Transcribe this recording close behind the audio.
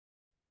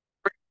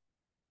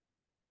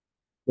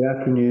Good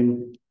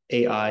afternoon,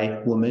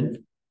 AI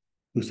woman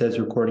who says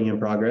recording in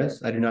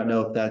progress. I do not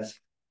know if that's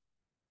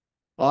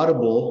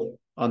audible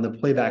on the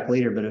playback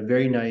later, but a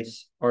very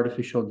nice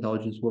artificial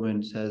intelligence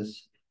woman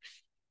says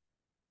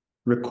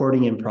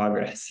recording in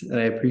progress. And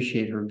I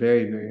appreciate her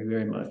very, very,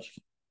 very much.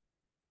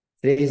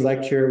 Today's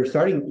lecture, we're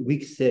starting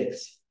week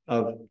 6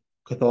 of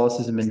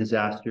Catholicism and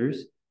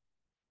Disasters.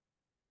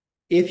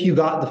 If you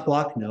got the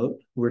flock note,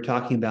 we're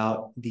talking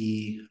about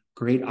the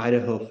Great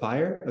Idaho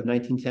Fire of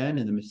 1910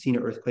 and the Messina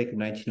earthquake of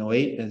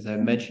 1908. As I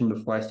mentioned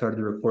before I started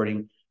the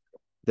recording,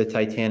 the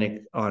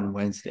Titanic on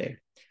Wednesday.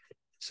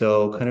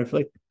 So kind of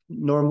like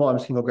normal, I'm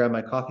just gonna go grab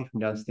my coffee from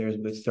downstairs,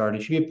 but start.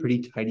 It should be a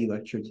pretty tidy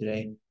lecture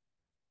today.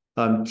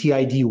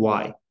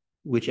 TIDY,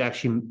 which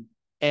actually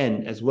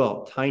N as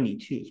well, tiny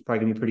too. It's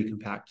probably gonna be pretty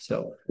compact.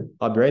 So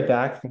I'll be right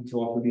back. Thanks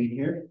all for being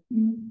here.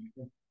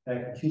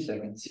 Back in 2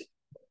 seconds.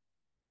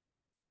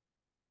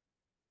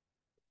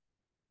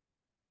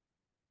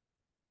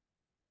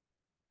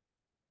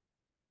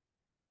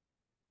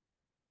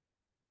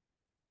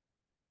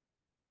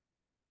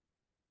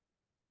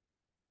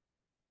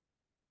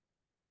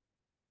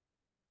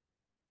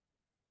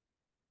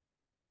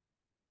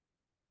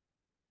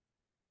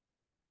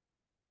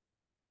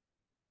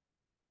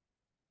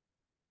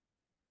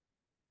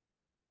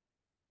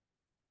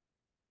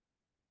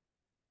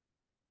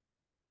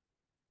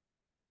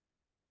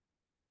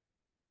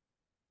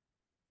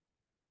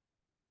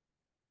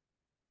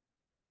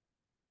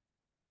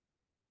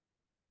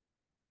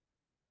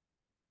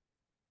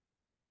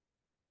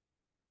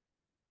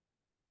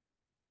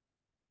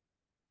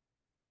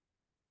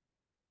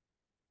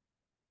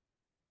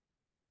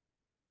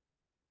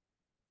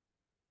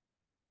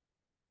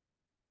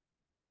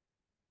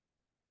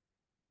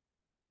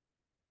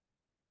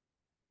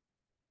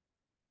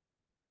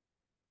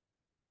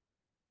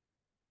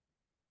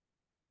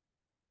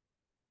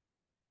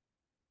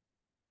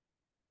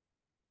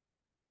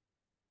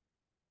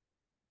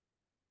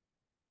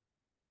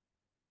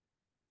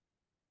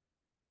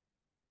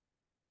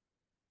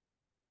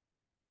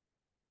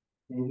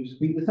 And you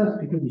squeak. That's how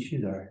squeaky these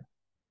shoes are.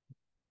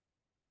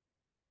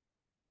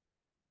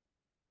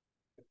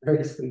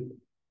 Very sweet.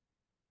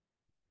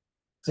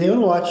 Does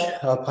anyone watch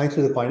Pints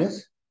with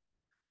Aquinas?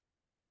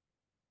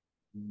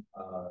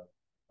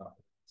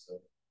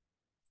 So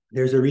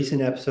there's a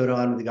recent episode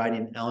on with a guy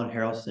named Alan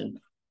Harrelson,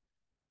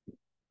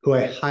 who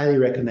I highly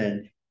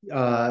recommend.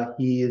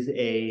 His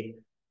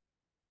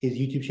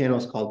YouTube channel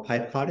is called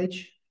Pipe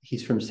Cottage.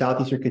 He's from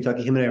southeastern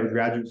Kentucky. Him and I were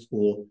graduate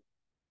school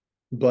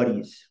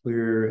buddies.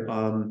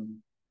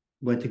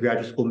 Went to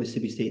graduate school at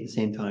Mississippi State at the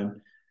same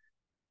time,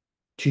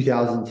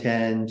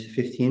 2010 to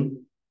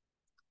 15.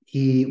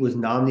 He was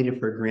nominated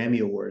for a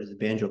Grammy Award as a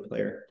banjo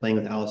player, playing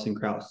with Alison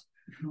Krauss.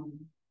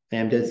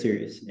 I'm dead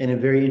serious. And a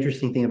very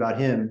interesting thing about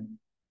him,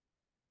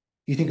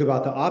 you think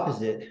about the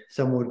opposite.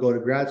 Someone would go to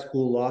grad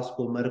school, law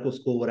school, medical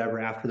school, whatever,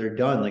 after they're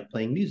done, like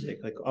playing music.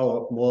 Like,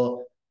 oh,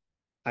 well,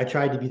 I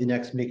tried to be the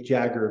next Mick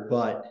Jagger,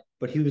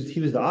 but he was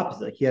the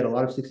opposite. Like, he had a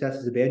lot of success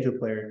as a banjo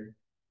player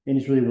and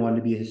just really wanted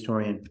to be a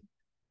historian.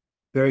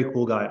 Very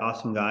cool guy,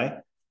 awesome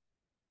guy.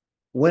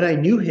 When I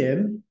knew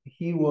him,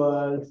 he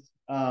was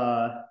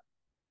I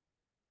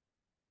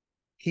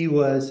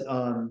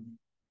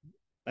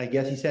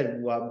guess he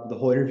said, well, the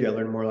whole interview I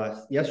learned more or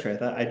less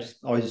yesterday. I just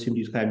always assumed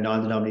he was kind of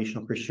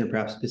non-denominational Christian, or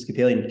perhaps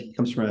Episcopalian. He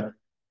comes from a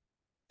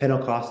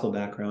Pentecostal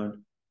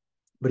background,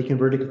 but he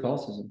converted to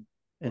Catholicism.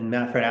 And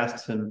Matt Fred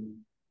asks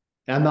him,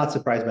 and I'm not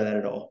surprised by that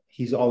at all.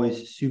 He's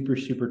always super,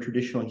 super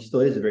traditional. He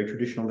still is a very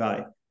traditional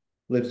guy.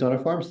 Lives on a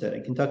farmstead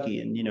in Kentucky,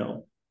 and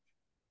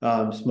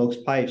smokes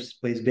pipes,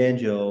 plays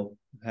banjo,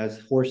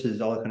 has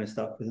horses, all that kind of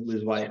stuff with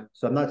his wife.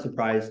 So I'm not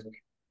surprised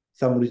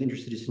someone who's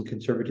interested in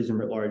conservatism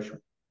at large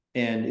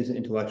and is an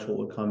intellectual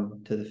would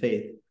come to the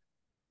faith.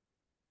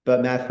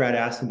 But Matt Fradd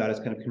asked him about his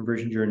kind of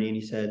conversion journey, and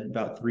he said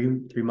about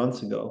three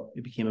months ago,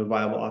 it became a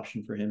viable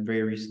option for him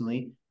very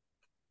recently.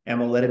 And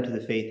what led him to the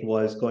faith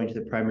was going to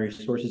the primary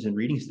sources and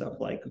reading stuff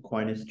like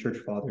Aquinas, Church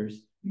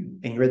Fathers,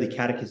 and he read the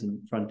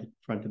Catechism front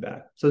to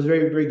back. So it's a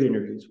very, very good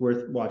interview. It's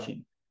worth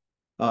watching.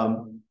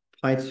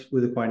 Pints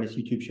with Aquinas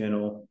YouTube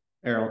channel,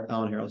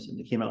 Alan Harrelson.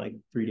 It came out like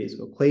 3 days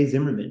ago. Clay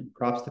Zimmerman,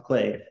 props to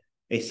Clay,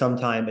 a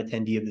sometime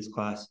attendee of this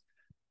class,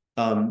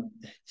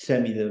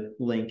 sent me the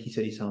link. He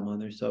said he saw him on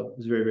there, so it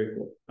was very, very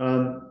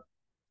cool.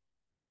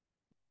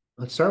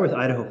 Let's start with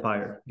Idaho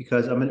Fire,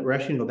 because we're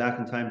actually gonna go back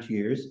in time 2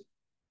 years.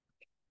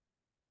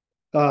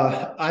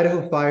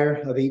 Idaho Fire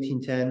of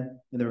 1810, and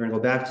then we're gonna go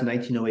back to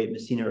 1908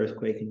 Messina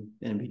earthquake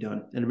and be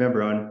done. And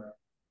remember,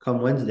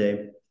 come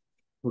Wednesday,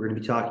 we're gonna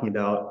be talking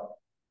about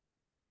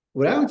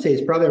what I would say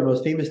is probably our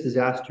most famous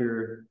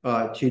disaster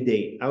to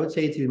date. I would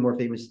say it's even more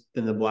famous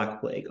than the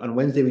Black Plague. On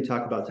Wednesday, we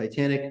talk about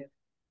Titanic.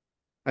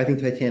 I think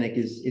Titanic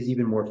is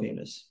even more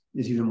famous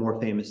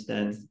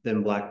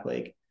than Black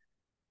Plague.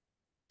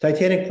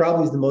 Titanic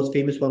probably is the most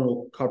famous one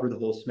we'll cover the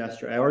whole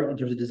semester. I argue in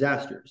terms of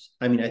disasters.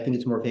 I mean, I think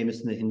it's more famous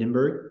than the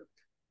Hindenburg.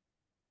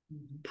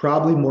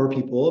 Probably more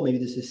people, maybe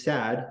this is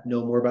sad,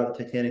 know more about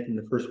the Titanic than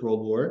the First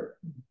World War.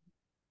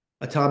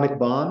 Atomic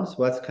bombs,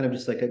 well, that's kind of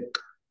just like a,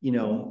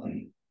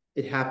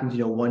 it happens,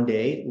 one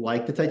day,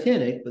 like the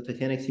Titanic. The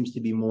Titanic seems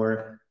to be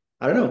more,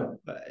 I don't know,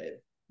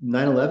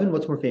 9/11,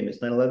 what's more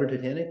famous, 9/11 or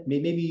Titanic?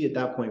 Maybe at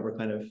that point we're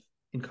kind of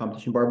in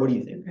competition. Barb, what do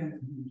you think? Okay.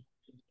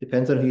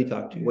 Depends on who you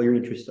talk to, what your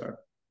interests are.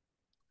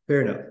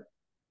 Fair enough.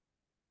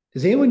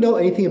 Does anyone know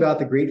anything about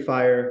the Great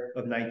Fire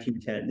of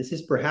 1910? This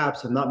is perhaps,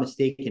 if I'm not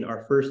mistaken,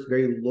 our first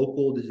very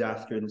local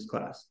disaster in this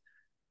class.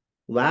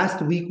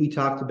 Last week, we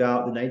talked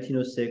about the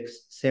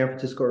 1906 San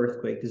Francisco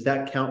earthquake. Does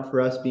that count for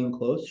us being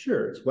close?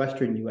 Sure, it's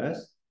Western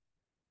US.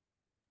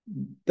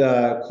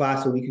 The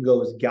class a week ago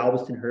was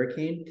Galveston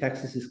hurricane.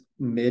 Texas is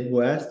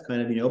Midwest,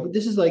 kind of, but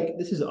this is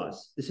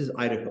us. This is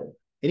Idaho.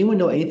 Anyone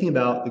know anything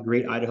about the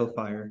Great Idaho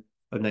Fire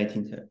of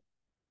 1910?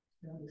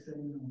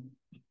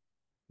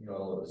 It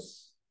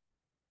was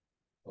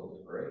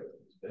great.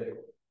 It was big.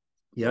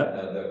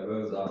 Yeah.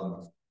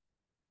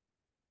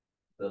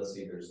 Let's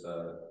see, there's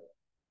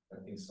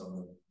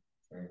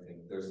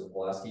there's the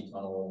Pulaski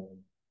Tunnel,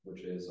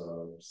 which is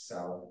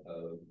south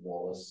of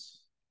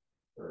Wallace,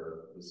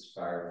 where this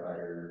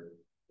firefighter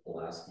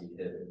Pulaski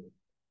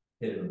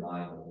hit a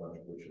mine with one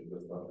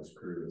of his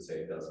crew and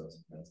saved dozens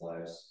of men's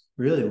lives.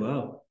 Really?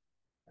 Wow.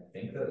 I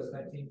think that was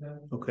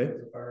 1910. Okay. It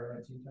was a fire in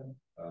 1910.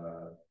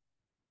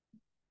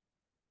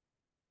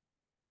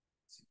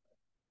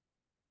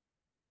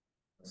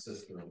 My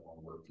sister-in-law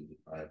worked at the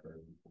fire,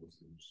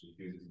 she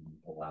uses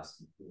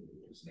Pulaski tool,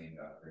 which was named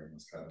after him.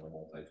 It's kind of a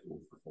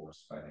multi-tool for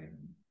forest fighting.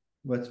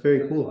 That's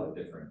very cool.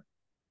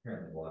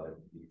 Apparently a lot of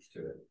beach to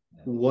it.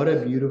 What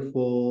a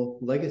beautiful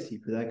legacy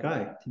for that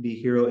guy to be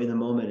a hero in the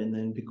moment and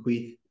then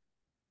bequeath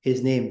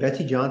his name.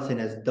 Betsy Johnson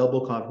has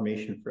double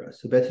confirmation for us.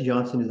 So Betsy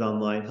Johnson is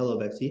online. Hello,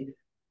 Betsy.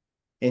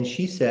 And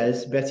she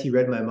says, Betsy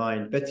read my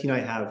mind. Betsy and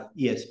I have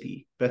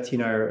ESP. Betsy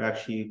and I are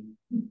actually,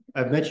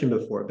 I've mentioned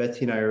before,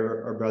 Betsy and I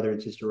are brother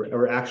and sister,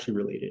 are actually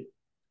related.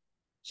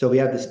 So we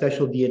have the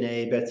special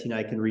DNA. Betsy and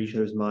I can read each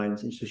other's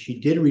minds. And so she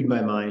did read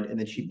my mind. And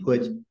then she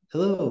put,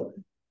 hello.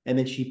 And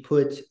then she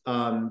put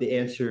the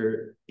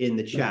answer in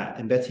the chat.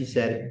 And Betsy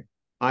said,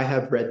 I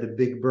have read The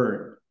Big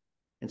Burn.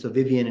 And so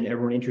Vivian and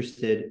everyone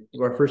interested,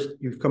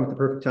 you've come at the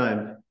perfect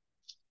time.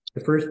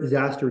 The first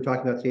disaster we're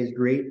talking about today is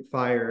Great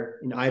Fire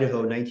in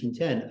Idaho,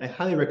 1910. I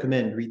highly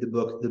recommend read the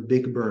book, The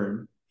Big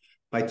Burn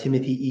by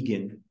Timothy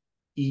Egan,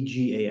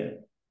 E-G-A-N.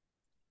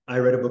 I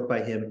read a book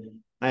by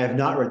him. I have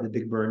not read The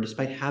Big Burn,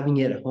 despite having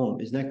it at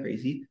home. Isn't that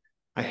crazy?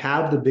 I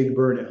have The Big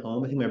Burn at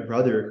home. I think my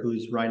brother,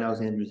 who's Ryan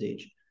Alexander's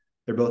age,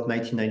 they're both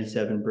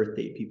 1997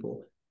 birthday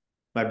people.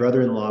 My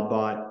brother-in-law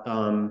bought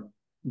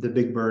The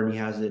Big Burn. He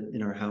has it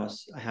in our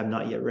house. I have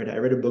not yet read it. I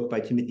read a book by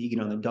Timothy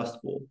Egan on the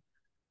Dust Bowl.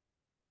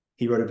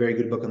 He wrote a very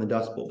good book on the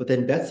Dust Bowl. But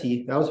then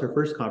Betsy, that was her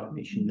first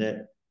confirmation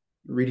that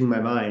reading my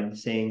mind,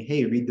 saying,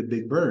 hey, read The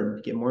Big Burn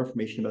to get more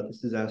information about this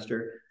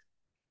disaster.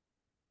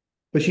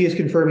 But she is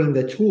confirming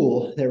the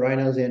tool that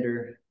Ryan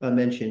Alexander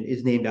mentioned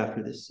is named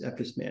after this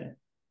man.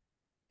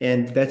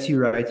 And Betsy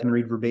writes, I'm going to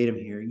read verbatim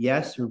here.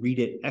 Yes, or read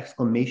it,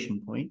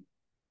 exclamation point.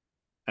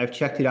 I've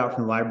checked it out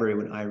from the library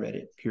when I read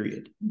it,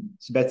 period.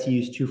 So Betsy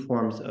used two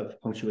forms of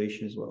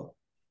punctuation as well.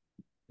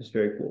 It's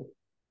very cool.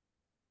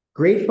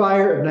 Great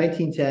Fire of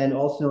 1910,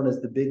 also known as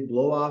the Big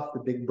Blow-Off,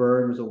 the Big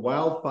Burn, was a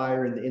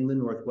wildfire in the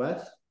inland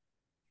Northwest.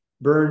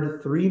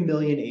 Burned 3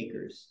 million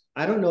acres.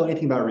 I don't know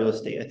anything about real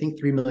estate. I think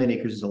 3 million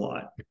acres is a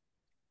lot.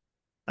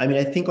 I mean,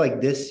 I think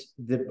like this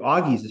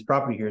Augie's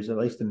property here is at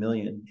least 1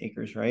 million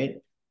acres, right?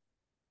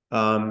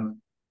 No,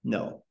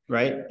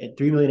 right?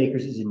 3 million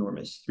acres is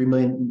enormous. 3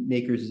 million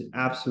acres is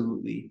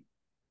absolutely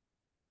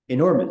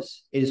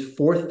enormous. It is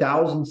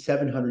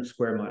 4,700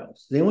 square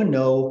miles. Does anyone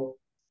know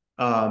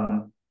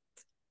how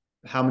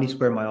many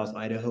square miles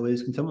Idaho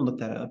is? Can someone look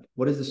that up?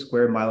 What is the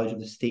square mileage of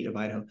the state of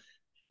Idaho?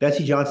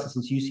 Betsy Johnson,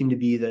 since you seem to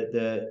be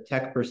the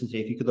tech person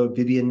today, if you could look,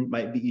 Vivian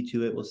might beat you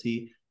to it. We'll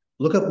see.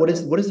 Look up what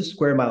is the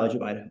square mileage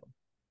of Idaho.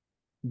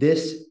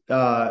 This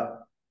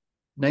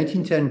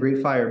 1910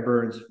 Great Fire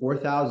burns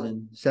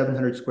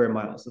 4,700 square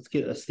miles. Let's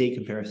get a state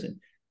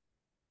comparison.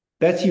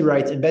 Betsy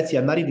writes, and Betsy,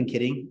 I'm not even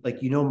kidding.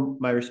 Like,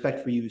 my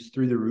respect for you is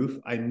through the roof.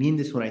 I mean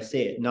this when I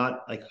say it,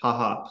 not like,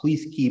 haha.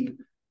 Please keep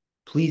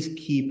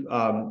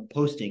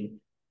posting.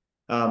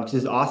 Because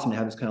it's awesome to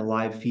have this kind of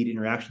live feed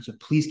interaction. So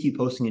please keep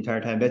posting the entire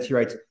time. Betsy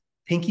writes,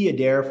 Pinky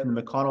Adair from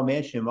the McConnell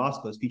Mansion in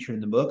Moscow is featured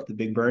in the book, The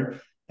Big Burn.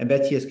 And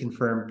Betsy has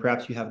confirmed,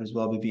 perhaps you have it as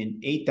well, Vivian,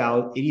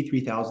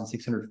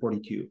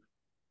 83,642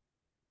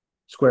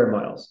 square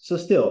miles. So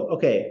still,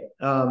 okay,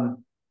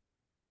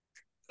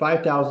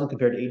 5,000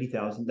 compared to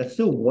 80,000. That's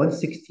still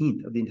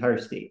 1/16 of the entire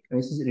state. I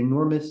mean, this is an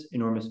enormous,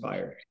 enormous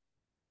fire.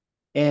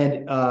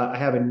 And I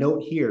have a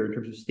note here in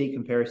terms of state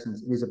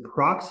comparisons. It is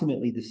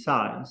approximately the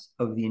size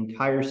of the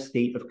entire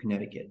state of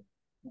Connecticut.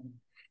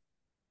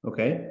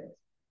 Okay.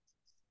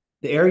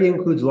 The area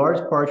includes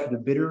large parts of the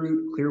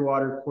Bitterroot,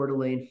 Clearwater, Coeur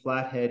d'Alene,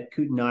 Flathead,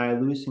 Kootenai,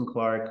 Lewis and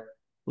Clark,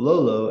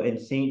 Lolo, and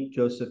St.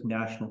 Joseph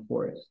National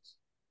Forests.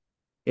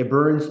 It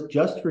burns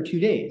just for 2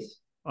 days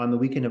on the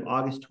weekend of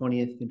August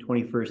 20th and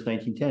 21st,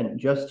 1910,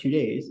 just 2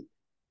 days.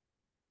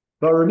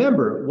 But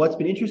remember, what's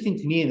been interesting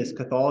to me in this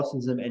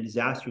Catholicism and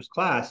disasters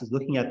class is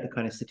looking at the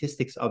kind of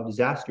statistics of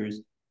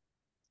disasters.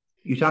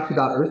 You talked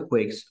about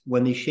earthquakes.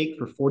 When they shake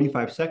for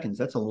 45 seconds,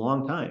 that's a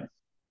long time.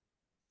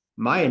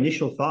 My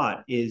initial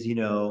thought is,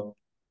 well,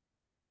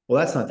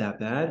 that's not that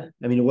bad.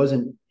 I mean, it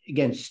wasn't,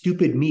 again,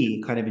 stupid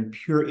me, kind of in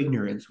pure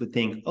ignorance, would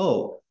think,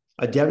 oh,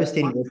 a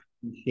devastating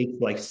earthquake shake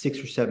for like 6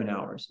 or 7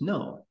 hours.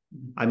 No.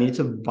 I mean, it's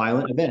a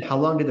violent event. How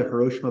long did the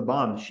Hiroshima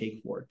bomb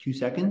shake for? 2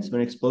 seconds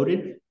when it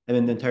exploded and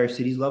then the entire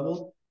city's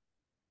leveled?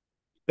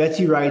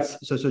 Betsy writes,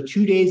 so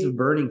 2 days of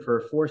burning for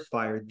a forest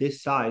fire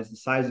this size, the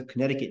size of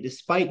Connecticut,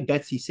 despite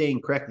Betsy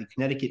saying correctly,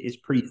 Connecticut is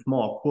pretty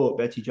small. Quote,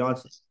 Betsy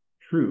Johnson.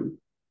 True.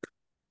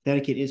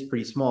 Connecticut is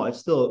pretty small. It's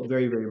still a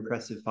very, very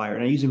impressive fire.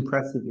 And I use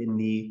impressive in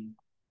the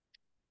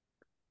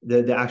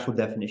actual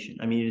definition.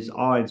 I mean, it is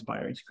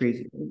awe-inspiring. It's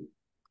crazy.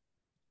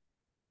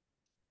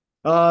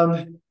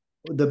 The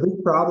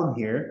big problem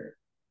here,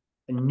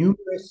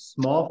 numerous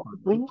small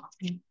fires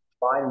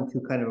combine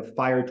into kind of a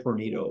fire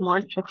tornado.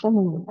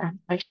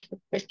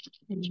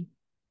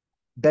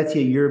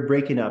 Betsy, you're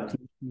breaking up.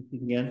 Can you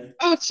speak again?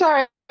 Oh,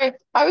 sorry.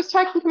 I was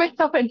talking to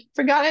myself and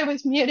forgot I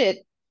was muted.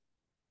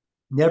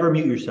 Never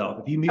mute yourself.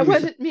 If you mute I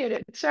yourself, wasn't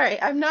muted.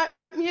 Sorry. I'm not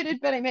muted,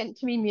 but I meant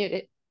to be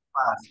muted.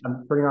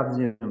 I'm turning off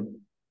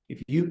Zoom.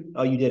 If you,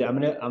 oh, you did it.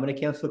 I'm gonna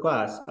cancel the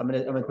class. I'm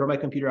gonna throw my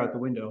computer out the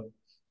window.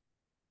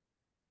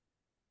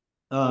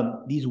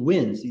 These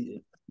winds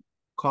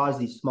cause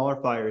these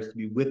smaller fires to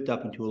be whipped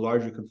up into a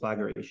larger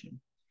conflagration.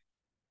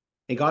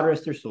 And God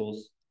rest their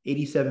souls.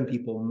 87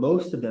 people,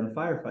 most of them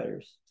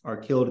firefighters, are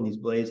killed in these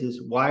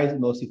blazes. Why is it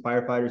mostly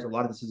firefighters? A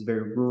lot of this is a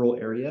very rural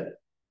area.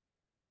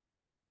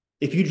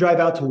 If you drive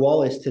out to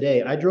Wallace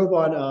today, I drove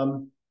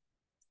on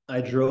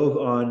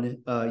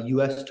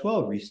US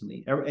 12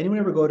 recently. Anyone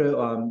ever go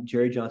to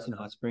Jerry Johnson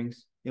Hot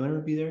Springs? Anyone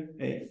ever be there?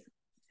 Hey.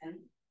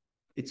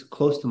 It's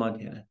close to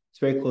Montana. It's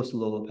very close to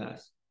Lolo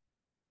Pass.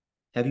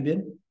 Have you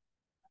been?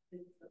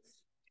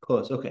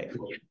 Close. Okay.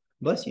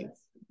 Bless you.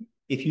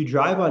 If you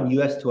drive on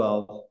US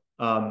 12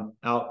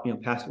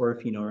 out, past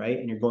Orofino, right,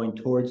 and you're going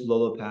towards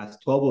Lolo Pass,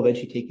 12 will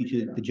eventually take you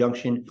to the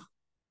junction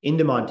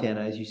into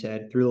Montana, as you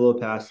said, through Lolo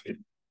Pass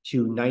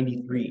to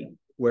 93,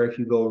 where if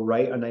you go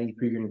right on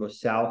 93, you're going to go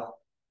south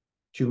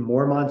to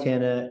more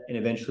Montana and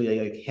eventually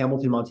like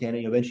Hamilton, Montana.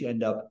 You eventually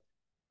end up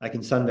like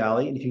in Sun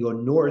Valley. And if you go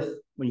north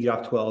when you get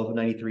off 12,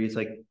 93, it's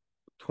like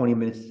 20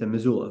 minutes to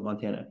Missoula,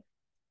 Montana.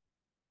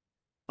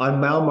 On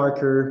mile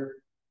marker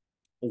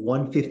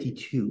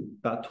 152,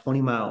 about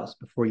 20 miles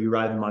before you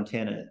arrive in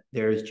Montana,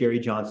 there's Jerry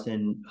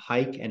Johnson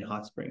Hike and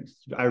Hot Springs.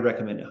 I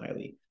recommend it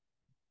highly.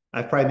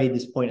 I've probably made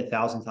this point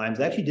 1,000 times.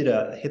 I actually did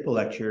a HIPAA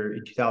lecture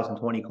in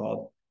 2020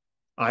 called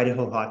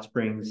Idaho Hot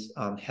Springs,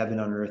 Heaven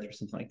on Earth or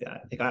something like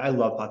that. Like I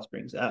love hot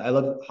springs. I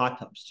love hot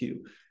tubs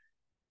too.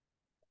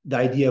 The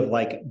idea of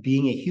like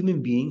being a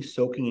human being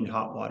soaking in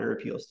hot water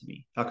appeals to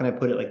me. How can I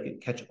put it?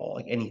 Like catch all,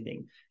 like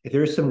anything. If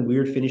there's some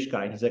weird Finnish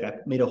guy and he's like, I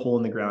made a hole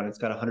in the ground, it's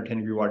got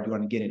 110-degree water, do you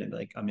want to get in? I'm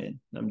like, I'm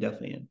in. I'm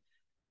definitely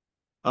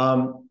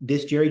in.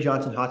 This Jerry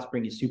Johnson hot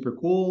spring is super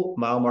cool.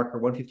 Mile marker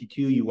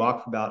 152, you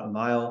walk for about a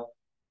mile.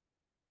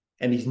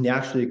 And these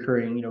naturally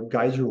occurring,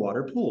 geyser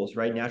water pools,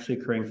 right? Naturally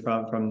occurring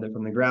from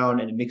the ground,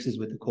 and it mixes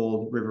with the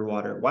cold river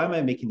water. Why am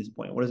I making this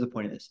point? What is the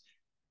point of this?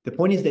 The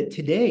point is that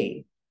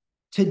today,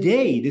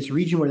 this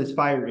region where this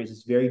fire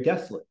is very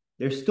desolate.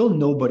 There's still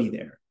nobody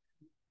there.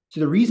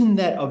 So the reason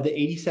that of the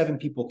 87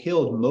 people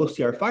killed,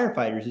 mostly are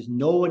firefighters, is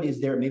no one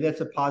is there. Maybe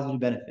that's a positive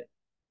benefit.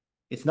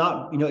 It's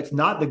not, it's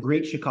not the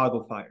Great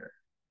Chicago Fire.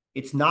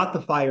 It's not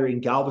the fire in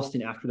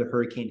Galveston after the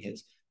hurricane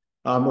hits,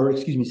 San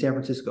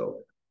Francisco.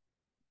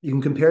 You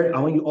can compare it. I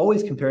want you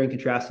always comparing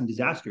contrasting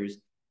disasters.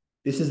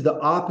 This is the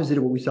opposite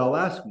of what we saw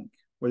last week,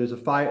 where there's a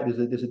fire,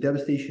 there's a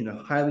devastation,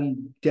 a highly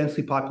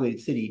densely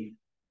populated city,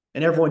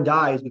 and everyone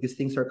dies because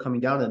things start coming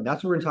down on them.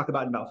 That's what we're going to talk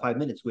about in about 5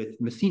 minutes with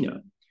Messina.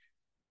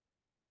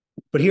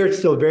 But here it's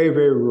still very,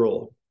 very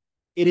rural.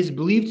 It is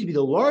believed to be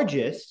the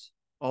largest,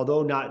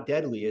 although not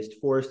deadliest,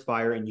 forest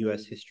fire in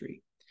U.S.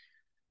 history.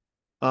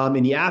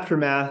 In the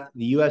aftermath,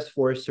 the U.S.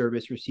 Forest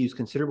Service receives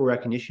considerable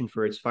recognition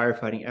for its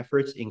firefighting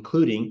efforts,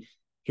 including,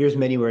 here's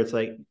many where it's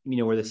like,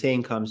 where the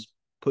saying comes,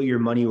 put your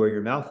money where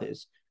your mouth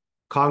is.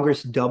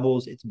 Congress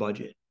doubles its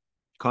budget.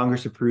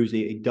 Congress approves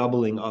a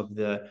doubling of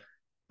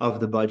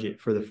the budget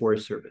for the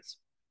Forest Service.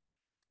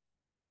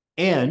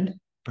 And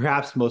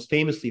perhaps most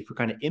famously for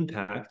kind of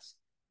impacts,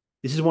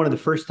 this is one of the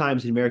first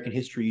times in American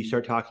history you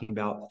start talking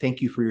about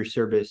thank you for your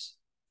service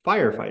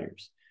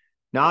firefighters.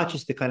 Not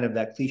just the kind of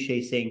that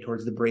cliche saying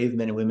towards the brave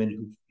men and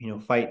women who,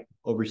 fight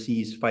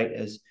overseas, fight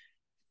as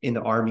in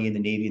the Army and the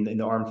Navy and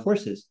the armed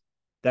forces.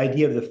 The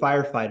idea of the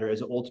firefighter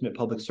as an ultimate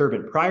public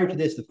servant. Prior to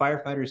this, the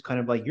firefighter is kind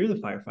of like, you're the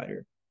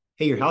firefighter.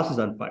 Hey, your house is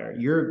on fire.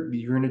 You're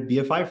going to be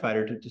a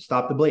firefighter to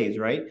stop the blaze,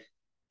 right?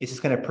 It's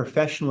this kind of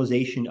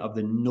professionalization of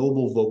the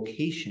noble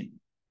vocation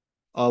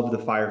of the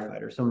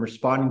firefighter. Someone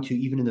responding to,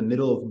 even in the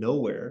middle of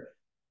nowhere,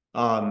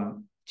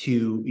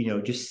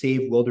 to, just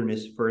save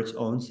wilderness for its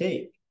own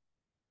sake.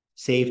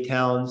 Save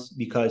towns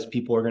because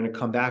people are going to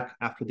come back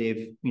after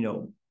they've,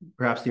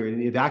 perhaps they're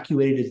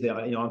evacuated as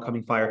the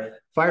oncoming fire.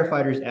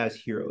 Firefighters as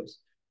heroes.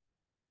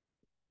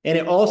 And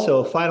it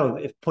also, final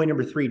point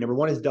number 3, number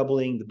 1 is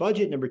doubling the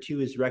budget. Number 2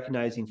 is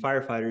recognizing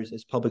firefighters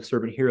as public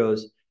servant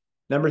heroes.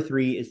 Number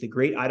 3 is the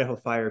Great Idaho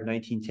Fire of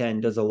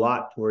 1910 does a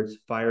lot towards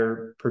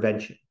fire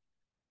prevention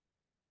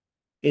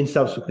in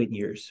subsequent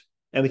years.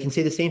 And we can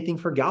say the same thing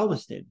for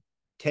Galveston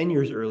 10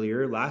 years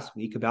earlier, last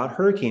week, about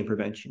hurricane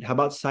prevention. How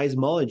about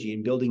seismology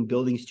and building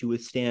buildings to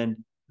withstand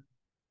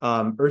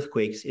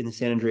earthquakes in the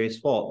San Andreas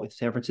Fault with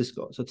San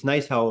Francisco? So it's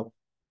nice how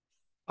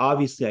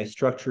obviously I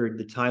structured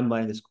the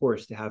timeline of this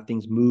course to have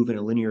things move in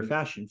a linear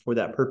fashion for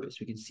that purpose.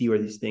 We can see where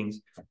these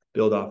things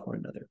build off one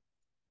another.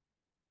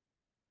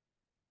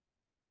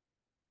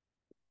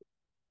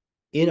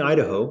 In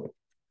Idaho,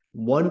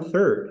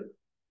 1/3,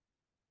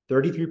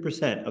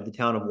 33% of the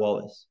town of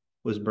Wallace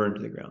was burned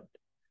to the ground.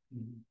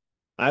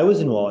 I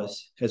was in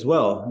Wallace as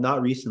well,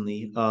 not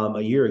recently,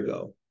 a year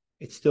ago.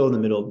 It's still in the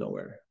middle of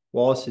nowhere.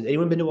 Wallace, has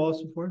anyone been to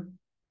Wallace before?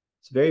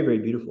 It's very, very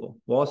beautiful.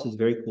 Wallace is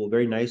very cool,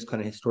 very nice,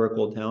 kind of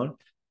historical town.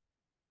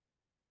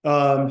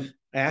 I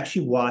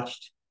actually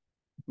watched,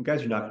 you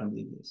guys are not going to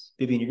believe this.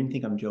 Vivian, you're going to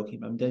think I'm joking,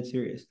 but I'm dead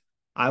serious.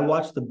 I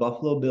watched the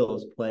Buffalo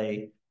Bills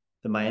play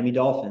the Miami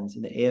Dolphins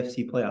in the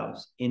AFC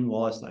playoffs in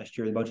Wallace last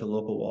year with a bunch of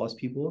local Wallace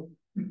people.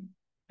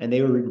 And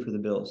they were rooting for the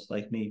Bills,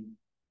 like me.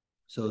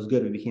 So it was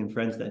good. We became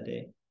friends that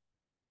day.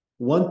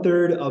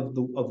 1/3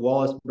 of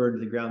Wallace burned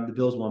to the ground. The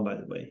Bills won, by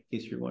the way, in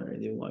case you're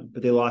wondering. They won.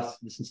 But they lost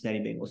the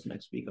Cincinnati Bengals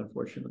next week,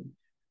 unfortunately.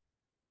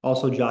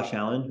 Also, Josh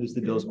Allen, who's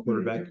the Bills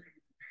quarterback.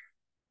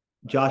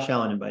 Josh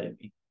Allen invited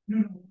me.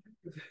 No.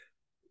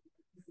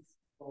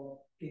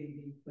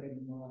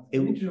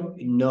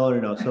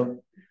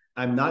 So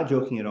I'm not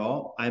joking at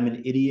all. I'm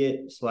an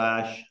idiot /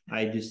 I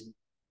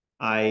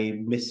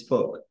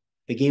misspoke.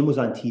 The game was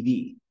on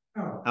TV.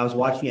 I was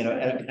watching it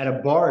at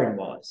a bar in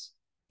Wallace.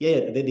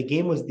 Yeah, the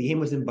game was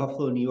in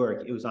Buffalo, New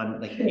York. It was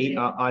on like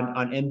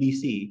on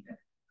NBC.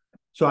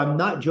 So I'm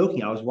not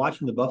joking. I was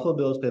watching the Buffalo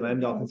Bills play the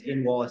Miami Dolphins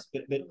in Wallace,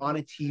 but on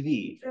a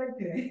TV.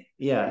 Okay.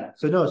 Yeah.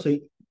 So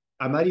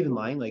I'm not even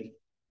lying. Like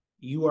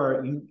you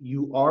are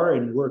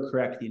and were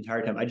correct the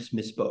entire time. I just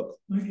misspoke.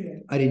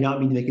 Okay. I did not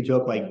mean to make a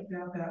joke like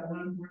that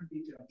one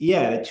detail.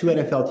 Yeah, the 2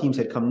 NFL teams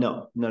had come.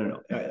 No.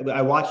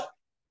 I watched.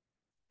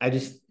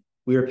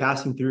 We were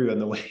passing through on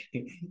the way,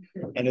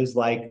 and it was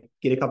like,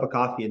 get a cup of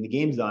coffee, and the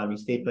game's on. We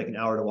stayed for like an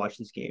hour to watch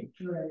this game.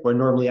 Right. Where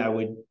normally I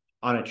would,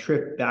 on a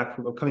trip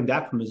coming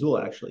back from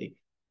Missoula, actually,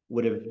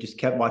 would have just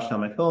kept watching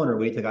on my phone or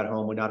wait till I got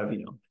home, would not have,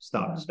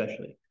 stopped,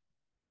 especially.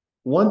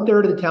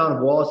 1/3 of the town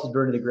of Wallace is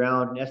burned to the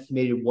ground, an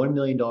estimated $1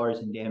 million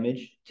in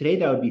damage. Today,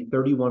 that would be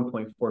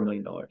 $31.4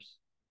 million.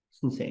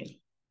 It's insane.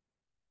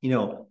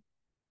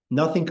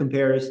 Nothing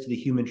compares to the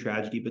human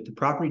tragedy, but the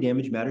property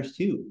damage matters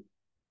too.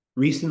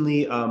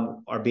 Recently,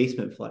 our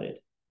basement flooded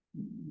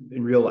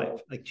in real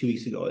life, like 2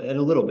 weeks ago, and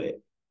a little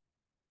bit.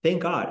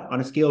 Thank God. On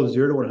a scale of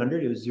 0 to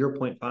 100, it was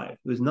 0.5. It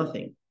was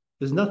nothing.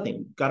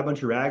 Got a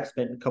bunch of rags,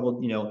 spent a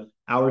couple,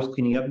 hours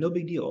cleaning up. No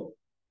big deal.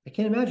 I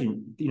can't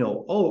imagine,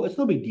 oh, it's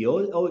no big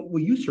deal. Oh,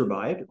 well, you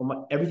survived.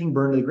 Everything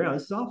burned to the ground.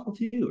 This is awful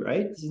too,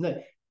 right? This is not,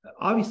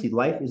 obviously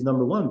life is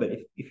number one, but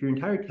if your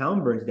entire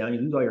town burns down, you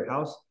lose all your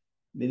house,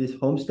 maybe this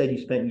homestead you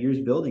spent years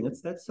building,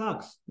 that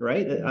sucks,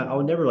 right? I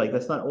would never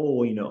that's not,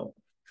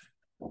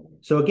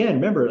 So again,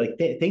 remember,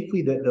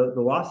 thankfully the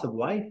loss of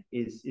life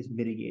is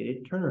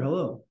mitigated. Turner,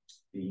 hello.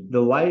 The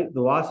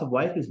loss of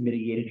life is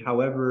mitigated.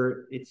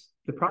 However,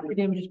 the property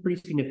damage is pretty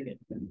significant.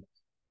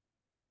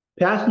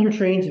 Passenger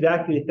trains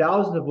evacuated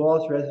thousands of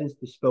Wallace residents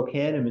to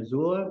Spokane and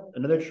Missoula.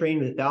 Another train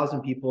with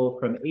 1,000 people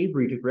from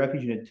Avery took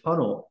refuge in a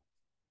tunnel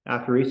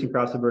after racing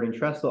across the burning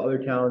trestle.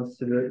 Other towns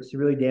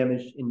severely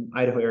damaged in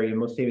Idaho area.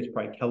 Most famous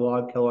probably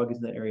Kellogg. Kellogg is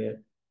in that area.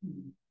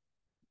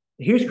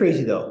 Here's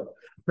crazy though.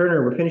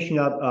 Turner, we're finishing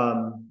up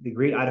the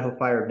Great Idaho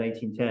Fire of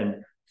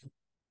 1910.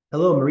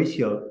 Hello,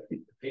 Mauricio.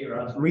 Hey,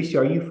 Ross.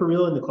 Mauricio, are you for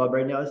real in the club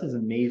right now? This is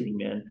amazing,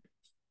 man.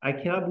 I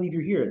cannot believe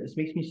you're here. This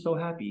makes me so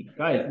happy.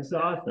 Guys, this is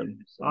awesome.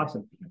 It's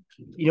awesome.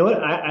 You know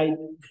what?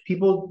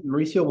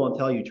 Mauricio won't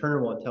tell you,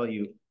 Turner won't tell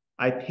you.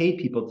 I pay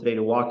people today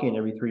to walk in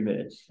every 3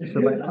 minutes.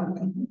 So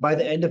by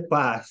the end of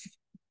class,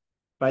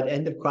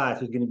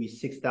 there's going to be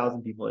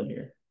 6,000 people in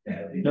here.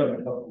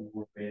 No.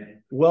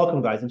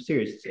 Welcome, guys. I'm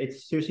serious.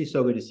 It's seriously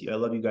so good to see you. I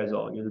love you guys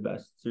all. You're the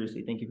best.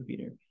 Seriously, thank you for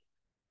being here.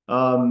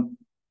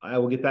 I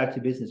will get back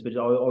to business, but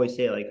I'll always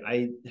say,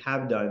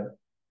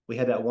 we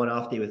had that one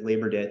off day with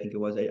Labor Day, I think it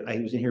was. I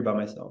was in here by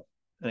myself,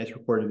 and I just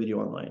recorded a video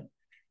online.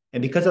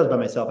 And because I was by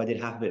myself, I did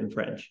half of it in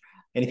French.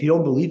 And if you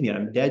don't believe me,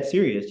 I'm dead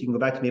serious. You can go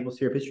back to Maple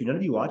Syrup History. None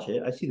of you watch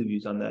it. I see the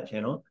views on that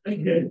channel.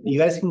 You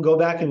guys can go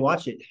back and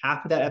watch it.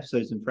 Half of that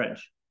episode is in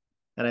French.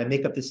 And I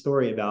make up this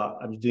story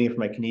I'm doing it for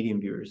my Canadian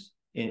viewers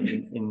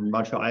in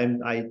Montreal.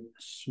 I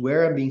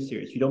swear I'm being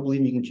serious. If you don't believe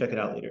me, you can check it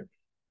out later.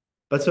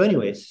 But so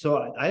anyways,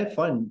 so I have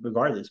fun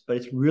regardless, but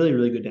it's really,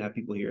 really good to have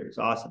people here. It's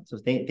awesome. So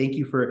thank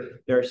you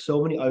there are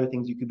so many other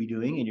things you could be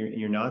doing and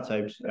you're not. So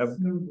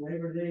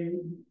Labor Day,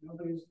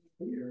 nobody's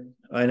here.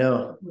 I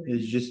know.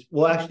 It's just,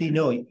 well, actually,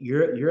 no,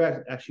 you're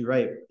actually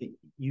right.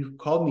 You've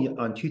called me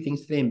on 2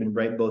 things today and been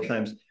right both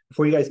times.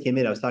 Before you guys came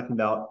in, I was talking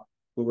about,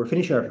 we're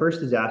finishing our first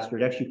disaster.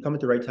 It actually come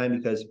at the right time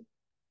because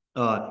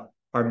Our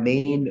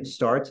main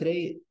star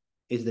today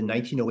is the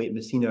 1908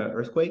 Messina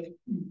earthquake.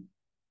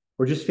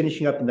 We're just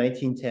finishing up the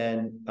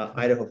 1910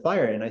 Idaho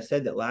fire. And I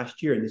said that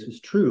last year, and this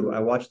was true, I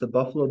watched the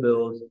Buffalo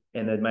Bills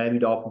and the Miami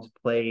Dolphins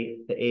play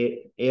the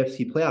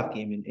AFC playoff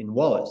game in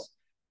Wallace.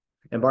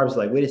 And Barb's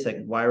like, wait a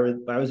second, why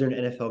was there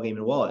an NFL game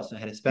in Wallace? And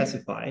I had to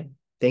specify,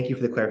 thank you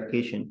for the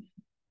clarification,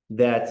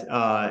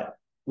 that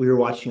we were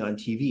watching on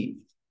TV.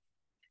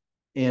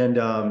 And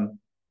what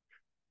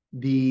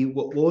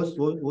was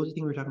the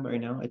thing we were talking about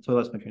right now? I totally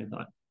lost my train of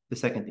thought. The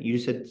second thing, you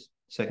just said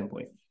second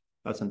point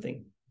about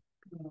something.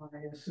 I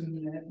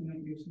assume that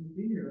might be some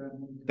video.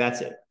 That's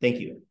it. Thank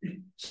you.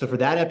 So for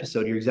that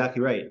episode, you're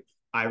exactly right.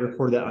 I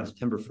recorded that on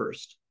September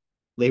 1st.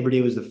 Labor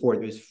Day was the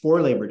 4th. It was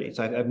for Labor Day.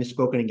 So I've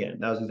misspoken again.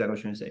 That was exactly what I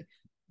was trying to say.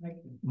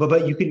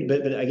 But you can,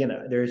 but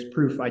again, there's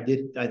proof.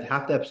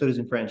 Half the episode is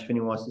in French if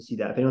anyone wants to see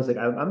that. If anyone's like,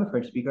 I'm a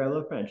French speaker, I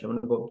love French, I'm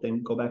gonna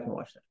go back and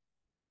watch that.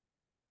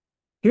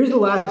 Here's the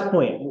last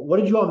point. What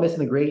did you all miss in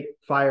the Great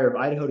Fire of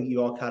Idaho to get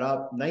you all caught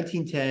up?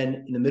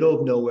 1910, in the middle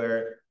of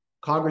nowhere,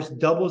 Congress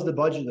doubles the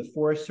budget of the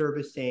Forest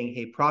Service, saying,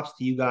 hey, props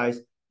to you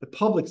guys. The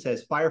public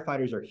says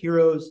firefighters are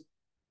heroes.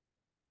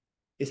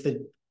 It's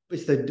the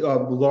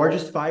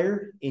largest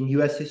fire in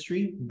U.S.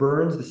 history,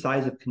 burns the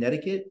size of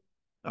Connecticut,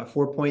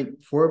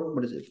 4.4,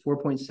 what is it,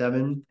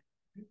 4.7?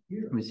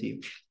 Let me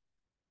see.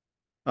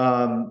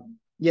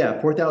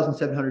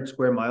 4,700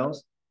 square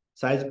miles,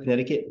 size of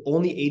Connecticut.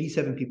 Only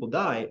 87 people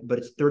die, but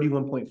it's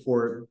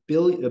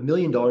 $31.4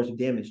 million of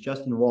damage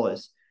just in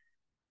Wallace.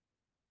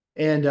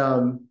 And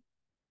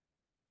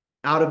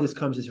out of this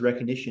comes this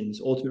recognition,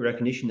 this ultimate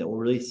recognition that we'll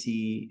really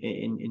see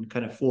in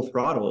kind of full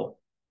throttle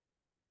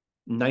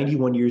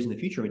 91 years in the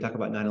future. We talk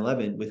about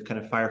 9/11 with kind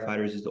of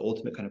firefighters as the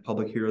ultimate kind of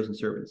public heroes and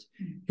servants.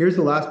 Here's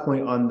the last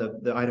point on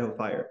the Idaho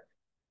fire.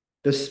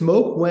 The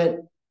smoke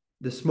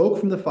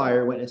from the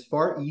fire went as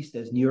far east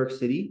as New York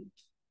City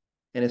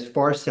and as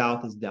far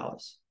south as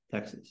Dallas,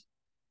 Texas.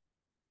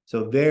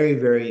 So very,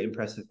 very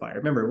impressive fire.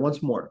 Remember,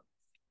 once more,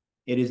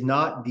 it is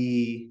not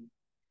the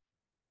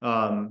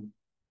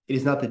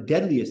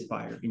deadliest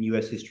fire in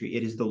U.S. history.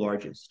 It is the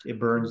largest. It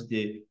burns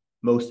the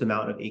most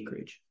amount of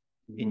acreage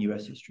in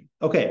U.S. history.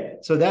 Okay,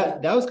 so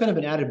that was kind of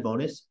an added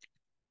bonus.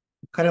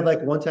 Kind of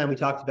like one time we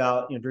talked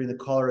about, during the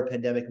cholera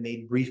pandemic,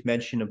 made brief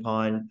mention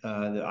upon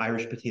the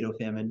Irish potato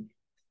famine.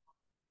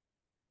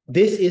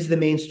 This is the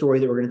main story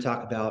that we're going to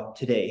talk about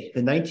today,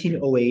 the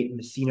 1908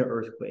 Messina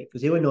earthquake.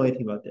 Does anyone know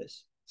anything about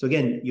this? So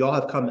again, you all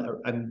have come,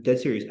 I'm dead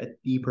serious, at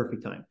the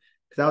perfect time.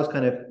 Because that was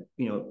kind of,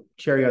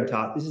 cherry on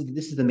top. This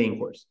is the main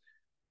course.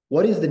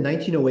 What is the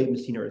 1908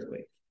 Messina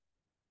earthquake?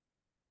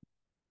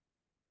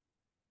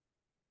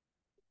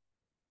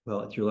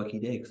 Well, it's your lucky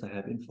day because I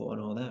have info on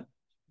all that.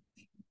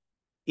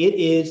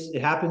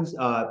 It happens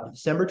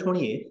December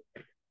 28th,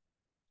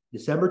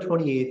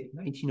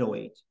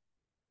 1908.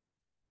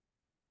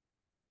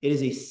 It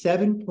is a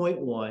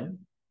 7.1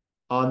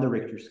 on the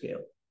Richter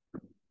scale.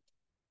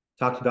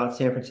 Talked about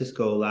San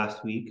Francisco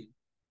last week,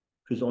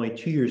 which was only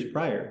 2 years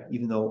prior,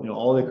 even though,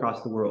 all the way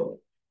across the world.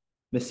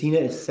 Messina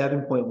is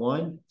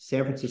 7.1.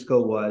 San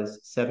Francisco was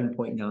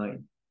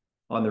 7.9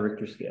 on the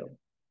Richter scale.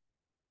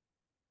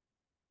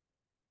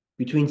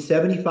 Between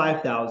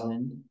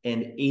 75,000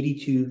 and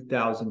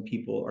 82,000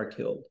 people are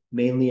killed,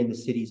 mainly in the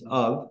cities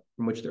from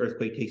which the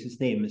earthquake takes its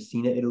name,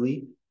 Messina,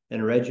 Italy,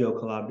 and Reggio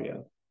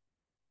Calabria.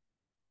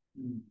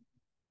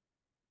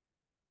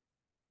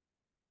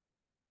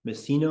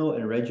 Messina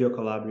and Reggio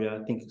Calabria,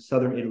 I think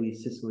southern Italy,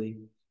 Sicily.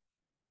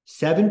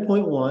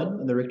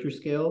 7.1 on the Richter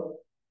scale.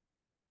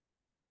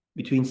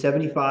 Between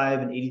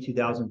 75 and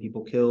 82,000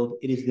 people killed.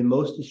 It is the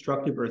most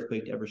destructive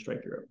earthquake to ever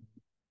strike Europe.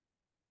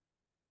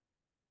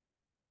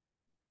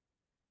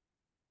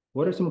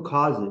 What are some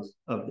causes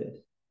of this?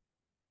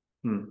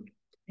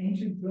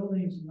 Ancient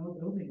buildings, no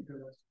building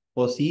permits.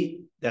 Well,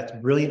 see, that's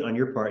brilliant on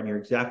your part, and you're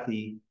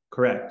exactly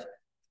correct.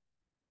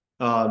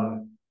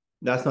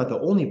 That's not the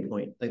only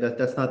point. Like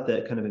that's not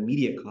the kind of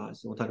immediate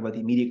cause. We'll talk about the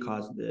immediate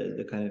cause,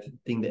 the kind of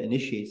thing that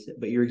initiates it.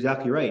 But you're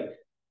exactly right.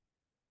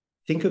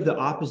 Think of the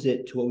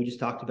opposite to what we just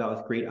talked about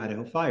with Great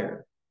Idaho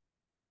Fire.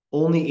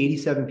 Only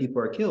 87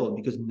 people are killed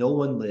because no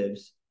one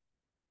lives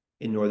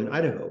in northern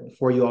Idaho.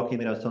 Before you all came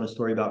in, I was telling a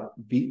story about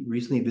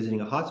recently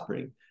visiting a hot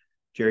spring.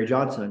 Jerry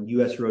Johnson on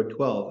US Road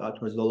 12 out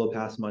towards Lolo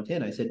Pass,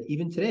 Montana. I said,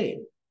 even today,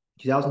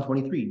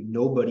 2023,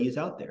 nobody is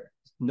out there.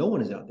 No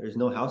one is out there. There's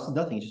no houses,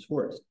 nothing. It's just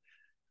forest.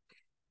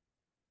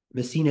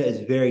 Messina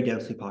is very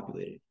densely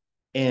populated.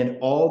 And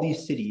all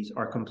these cities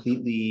are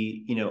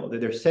completely,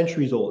 they're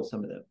centuries old,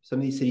 some of them. Some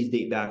of these cities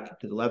date back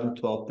to the 11th,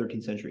 12th,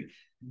 13th century.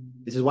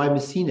 This is why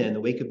Messina, in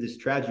the wake of this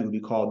tragedy, would be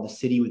called the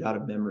city without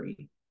a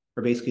memory,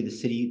 or basically the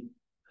city.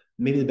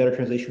 Maybe the better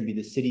translation would be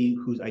the city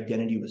whose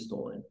identity was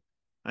stolen.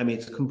 I mean,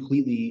 it's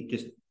completely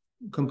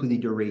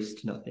deraced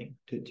to nothing,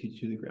 to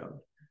the ground.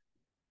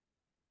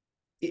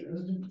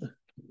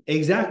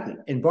 Exactly.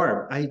 And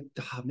Barb, I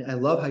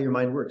love how your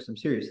mind works. I'm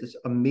serious. This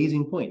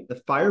amazing point.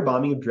 The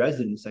firebombing of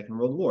Dresden in the Second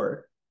World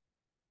War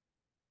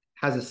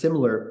has a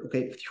similar,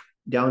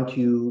 down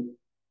to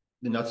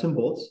the nuts and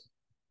bolts,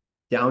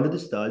 down to the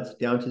studs,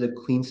 down to the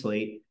clean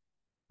slate.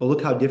 Well,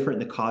 look how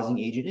different the causing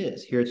agent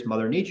is. Here it's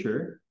Mother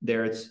Nature.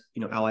 There it's,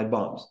 Allied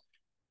bombs.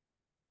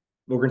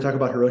 We're going to talk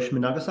about Hiroshima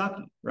and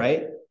Nagasaki,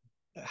 right?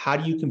 How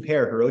do you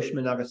compare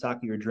Hiroshima,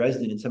 Nagasaki, or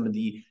Dresden and some of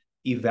the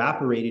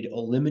evaporated,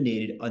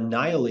 eliminated,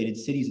 annihilated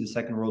cities of the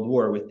Second World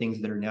War with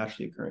things that are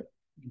naturally occurring?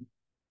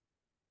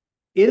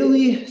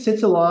 Italy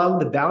sits along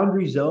the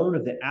boundary zone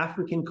of the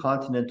African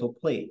continental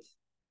plate,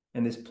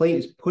 and this plate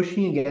is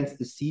pushing against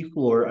the sea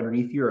floor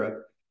underneath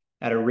Europe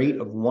at a rate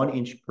of 1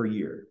 inch per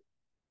year.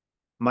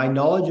 My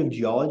knowledge of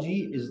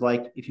geology is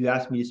like if you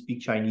ask me to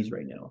speak Chinese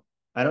right now.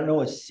 I don't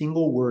know a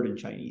single word in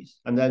Chinese.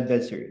 I'm dead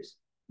serious.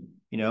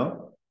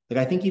 Like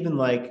I think even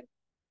like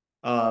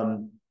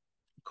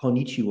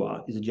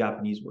konnichiwa is a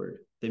Japanese word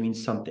that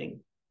means something.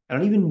 I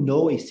don't even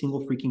know a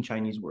single freaking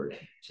Chinese word.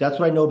 So that's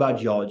what I know about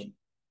geology,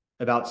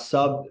 about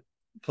subplate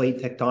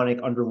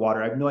tectonic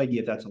underwater. I have no idea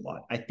if that's a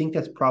lot. I think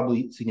that's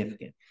probably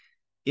significant.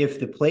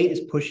 If the plate is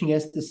pushing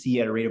against the sea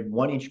at a rate of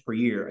 1 inch per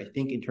year, I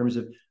think in terms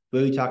of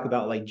when we talk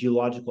about like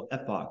geological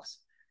epochs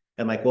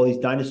and like, well, these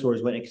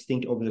dinosaurs went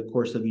extinct over the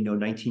course of,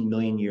 19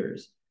 million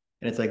years.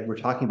 And it's like, we're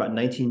talking about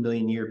 19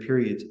 million year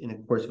periods in the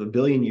course of a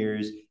billion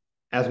years,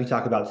 as we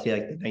talk about, say,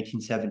 like the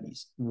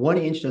 1970s. 1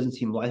 inch doesn't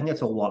seem, I think that's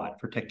a lot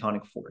for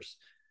tectonic force.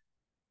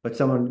 But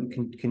someone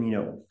can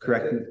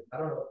correct me. I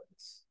don't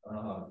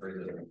know how to phrase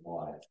it or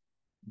why.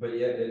 But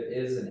yet it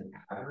is an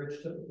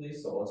average typically,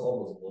 so it's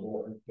all those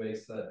little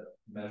earthquakes that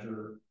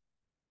measure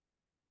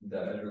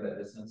that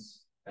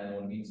distance. And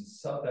when it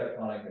means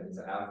subtectonic, it means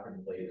the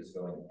African plate is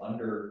going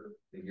under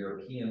the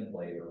European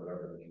plate or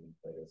whatever the name of the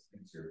plate is. I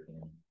think it's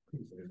European.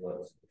 So there's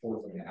what's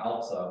forcing the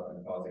Alps up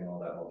and causing all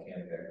that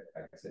volcanic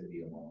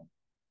activity along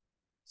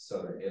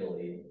southern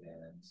Italy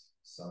and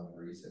some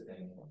Greece, I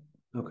think.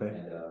 Okay.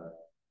 And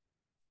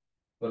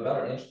but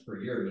about 1 inch per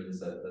year means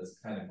that that's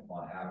kind of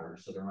on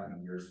average. So there might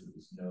be years where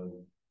there's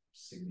no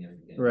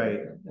significant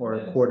right, or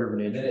a quarter of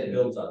an inch. And then it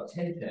builds up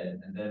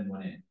tension, and then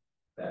when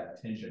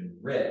that tension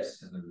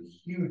rips and there's a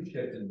huge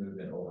shift in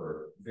movement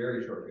over a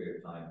very short period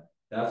of time,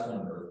 that's when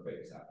an earthquake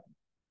is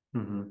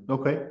happening.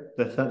 Okay,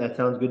 that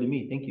sounds good to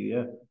me. Thank you.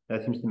 Yeah,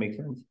 that seems to make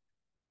sense.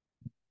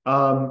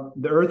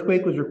 The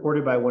earthquake was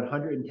recorded by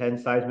 110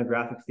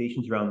 seismographic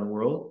stations around the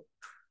world,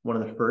 one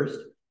of the first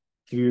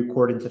to be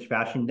recorded in such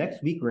fashion.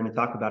 Next week, we're going to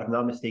talk about, if I'm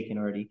not mistaken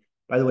already.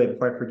 By the way,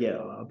 before I forget,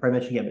 I'll probably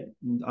mention again,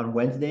 but on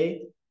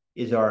Wednesday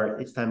is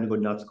It's Time to Go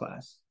Nuts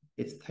class.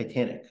 It's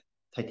Titanic.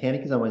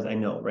 Titanic is on Wednesday. I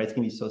know, right? It's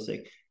going to be so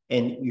sick.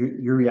 And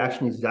your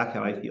reaction is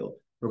exactly how I feel.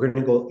 We're going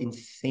to go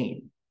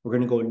insane. We're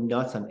going to go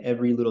nuts on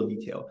every little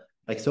detail.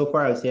 Like so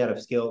far, I would say out of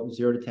scale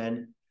 0 to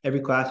 10, every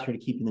class you're going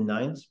to keep in the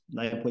 9s,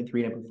 9.3,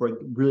 9.4,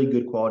 really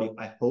good quality.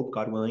 I hope,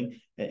 God willing,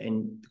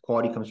 and the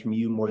quality comes from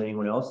you more than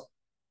anyone else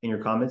in your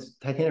comments.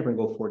 Titanic, we're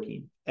going to go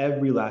 14.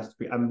 Every last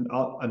three. I'm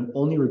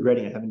only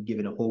regretting I haven't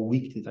given a whole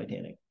week to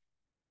Titanic.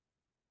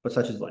 But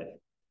such is life.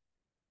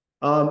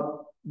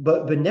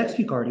 But next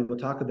week already, we'll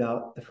talk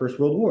about the First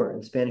World War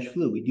and Spanish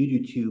flu. We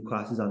do 2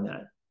 classes on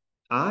that.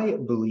 I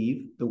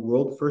believe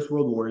the First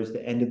World War is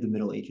the end of the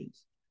Middle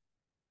Ages.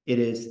 It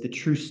is the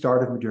true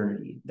start of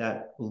modernity,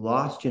 that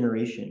lost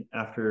generation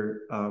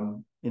after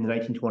in the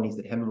 1920s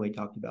that Hemingway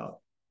talked about.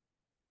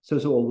 So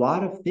a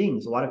lot of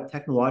things, a lot of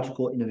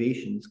technological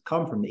innovations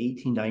come from the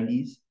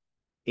 1890s,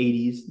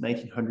 80s,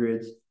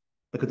 1900s.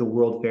 Look at the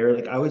World Fair.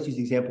 Like I always use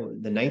the example,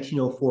 the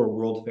 1904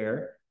 World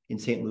Fair in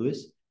St.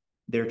 Louis.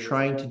 They're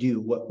trying to do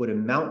what would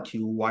amount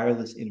to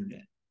wireless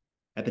internet.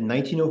 At the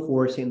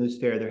 1904 St. Louis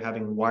Fair, they're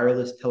having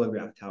wireless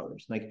telegraph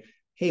towers. Like,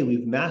 hey,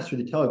 we've mastered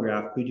the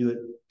telegraph. We do it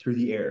through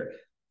the air.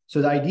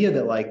 So the idea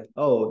that like,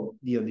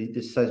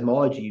 the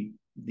seismology,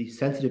 these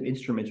sensitive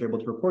instruments are able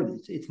to record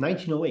this. It's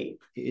 1908.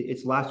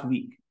 It's last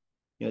week.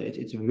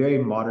 It's a very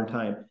modern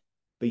time.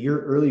 But your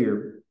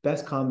earlier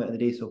best comment of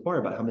the day so far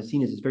about how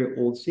Messina is this very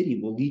old city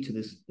will lead to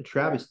this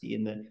travesty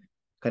and the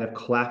kind of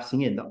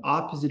collapsing in, the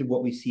opposite of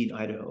what we see in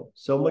Idaho.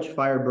 So much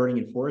fire burning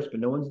in forest,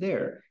 but no one's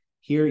there.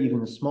 Here, even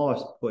the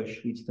smallest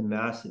push leads to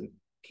massive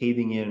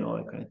caving in and all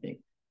that kind of thing.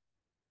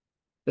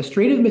 The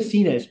Strait of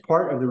Messina is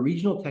part of the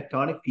regional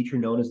tectonic feature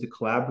known as the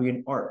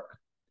Calabrian Arc.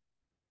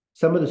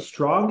 Some of the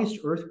strongest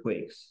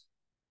earthquakes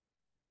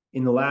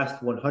in the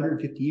last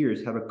 150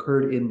 years have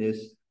occurred in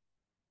this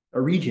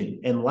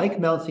region. And like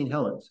Mount St.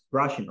 Helens,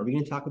 Gratian, are we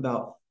going to talk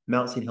about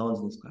Mount St. Helens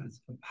in this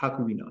class? How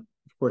could we not?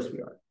 Of course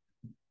we are.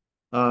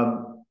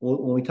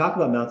 When we talk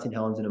about Mount St.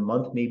 Helens in a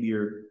month, maybe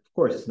of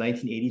course, it's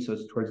 1980, so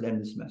it's towards the end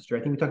of the semester.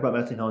 I think we talk about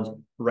Mount St. Helens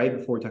right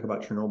before we talk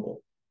about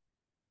Chernobyl.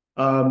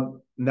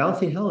 Mount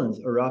St. Helens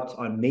erupts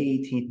on May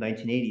 18th,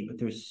 1980, but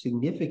there's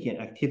significant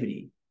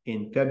activity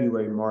in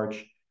February,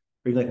 March,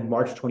 or even like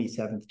March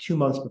 27th, 2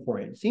 months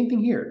beforehand. Same thing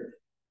here.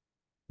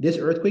 This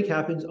earthquake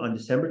happens on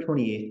December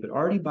 28th, but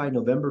already by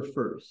November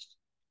 1st,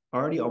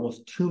 already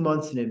almost 2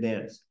 months in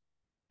advance,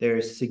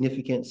 there's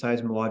significant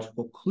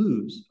seismological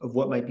clues of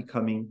what might be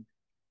coming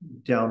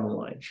down the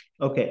line.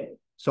 Okay,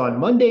 so on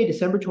Monday,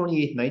 December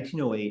 28th,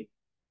 1908,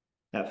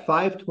 at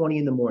 5:20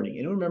 in the morning.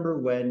 Anyone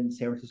remember when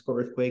San Francisco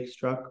earthquake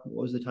struck?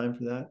 What was the time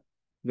for that?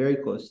 Very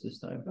close to this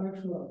time.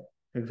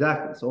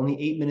 Exactly. So only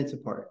 8 minutes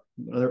apart.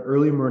 Another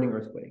early morning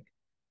earthquake.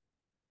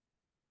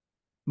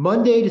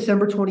 Monday,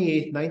 December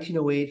 28th,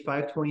 1908,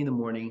 5:20 in the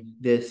morning,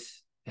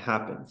 this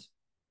happens.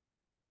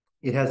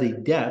 It has a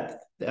depth,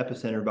 the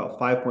epicenter, about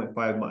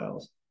 5.5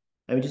 miles.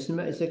 I mean, just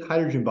imagine, it's like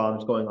hydrogen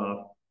bombs going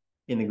off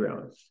in the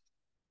ground.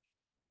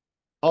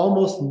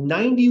 Almost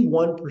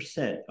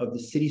 91% of the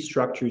city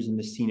structures in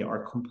Messina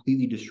are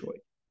completely destroyed.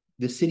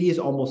 The city is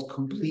almost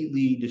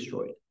completely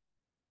destroyed.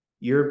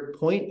 Your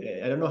point,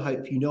 I don't know how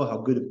if you know how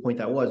good a point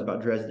that was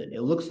about Dresden.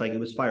 It looks like it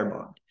was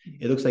firebombed.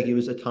 It looks like it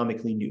was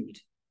atomically nuked.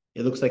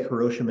 It looks like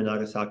Hiroshima and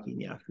Nagasaki in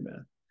the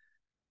aftermath.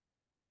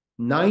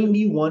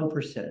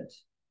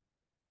 91%.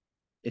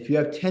 If you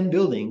have 10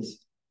 buildings,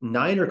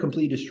 9 are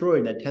completely destroyed,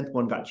 and that 10th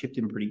one got chipped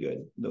in pretty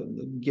good. They'll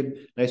give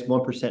a nice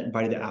 1%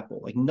 bite of the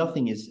apple. Like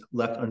nothing is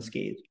left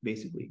unscathed,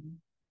 basically.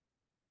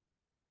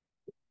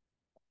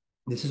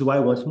 This is why,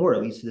 once more,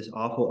 it leads to this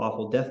awful,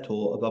 awful death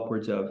toll of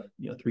upwards of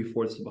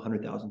 3/4 of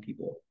 100,000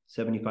 people,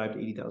 75 to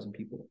 80,000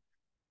 people.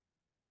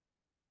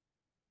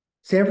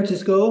 San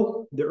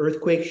Francisco, the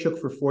earthquake shook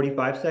for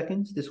 45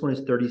 seconds. This one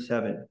is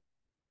 37.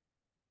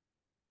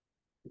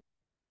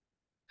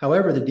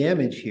 However, the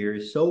damage here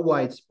is so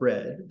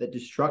widespread that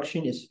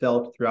destruction is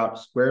felt throughout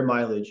square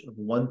mileage of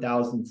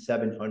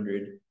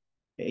 1,700,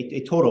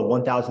 a total of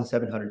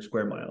 1,700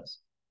 square miles.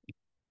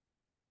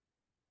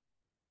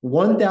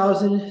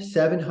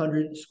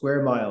 1,700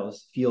 square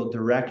miles feel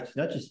direct,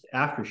 not just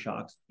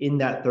aftershocks, in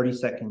that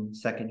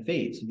 30-second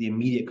phase, so the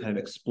immediate kind of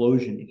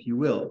explosion, if you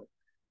will.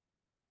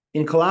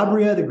 In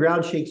Calabria, the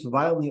ground shakes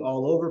violently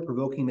all over,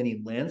 provoking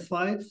many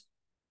landslides.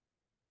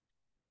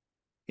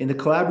 In the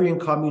Calabrian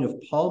commune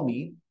of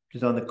Palmi, which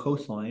is on the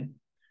coastline,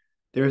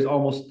 there is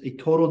almost a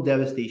total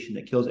devastation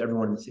that kills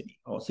everyone in the city.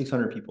 Almost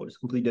 600 people just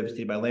completely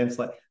devastated by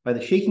landslide, by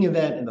the shaking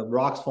event and the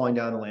rocks falling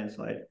down the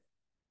landslide.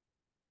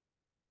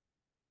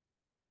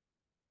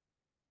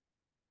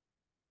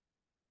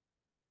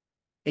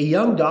 A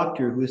young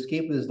doctor who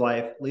escaped with his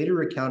life later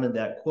recounted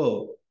that,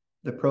 quote,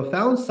 "The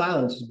profound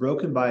silence was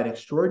broken by an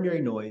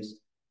extraordinary noise,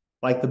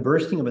 like the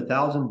bursting of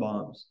 1,000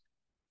 bombs,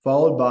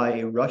 followed by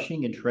a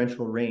rushing and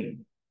torrential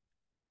rain.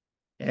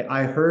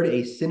 I heard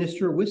a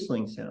sinister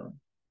whistling sound,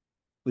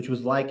 which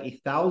was like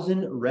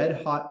 1,000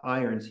 red-hot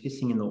irons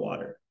hissing in the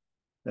water."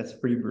 That's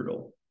pretty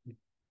brutal.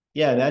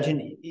 Yeah, imagine,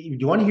 do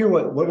you want to hear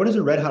what does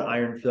a red-hot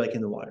iron feel like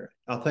in the water?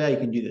 I'll tell you how you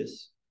can do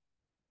this.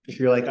 If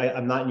you're like,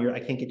 I'm not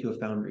I can't get to a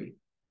foundry.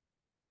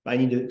 I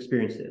need to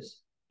experience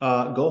this.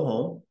 Go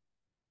home,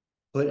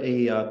 put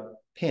a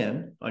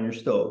pan on your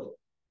stove,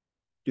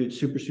 do it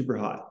super, super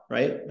hot,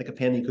 right? Like a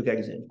pan that you cook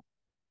eggs in.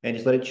 And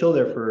just let it chill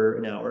there for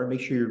an hour. Make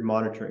sure you're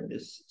monitoring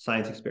this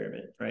science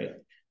experiment, right?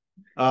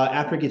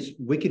 After it gets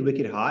wicked,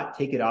 wicked hot,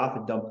 take it off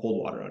and dump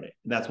cold water on it.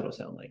 And that's what it'll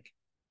sound like.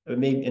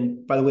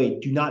 And by the way,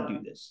 do not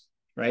do this,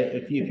 right?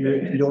 If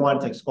you don't want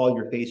it to like scald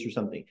your face or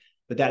something.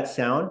 But that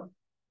sound,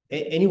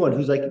 anyone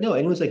who's like, no,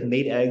 anyone's like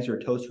made eggs or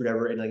toast or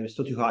whatever, and like it's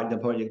still too hot,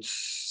 dump it,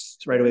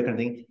 right away kind of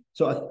thing.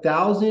 So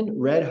 1,000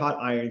 red hot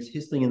irons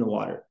hissing in the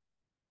water.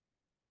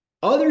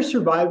 Other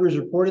survivors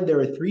reported there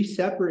were 3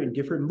 separate and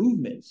different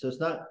movements. So it's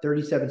not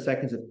 37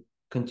 seconds of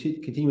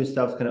continuous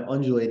stuff kind of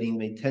undulating,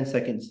 like 10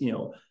 seconds,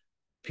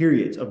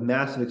 periods of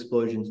massive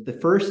explosions. The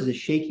first is a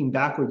shaking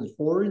backwards and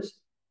forwards.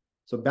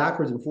 So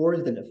backwards and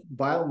forwards, then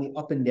violently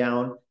up and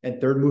down, and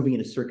third moving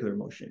in a circular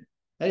motion.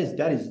 That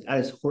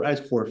is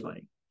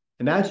horrifying.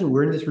 Imagine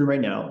we're in this room right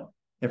now,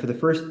 and for the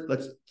first,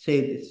 let's say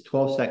it's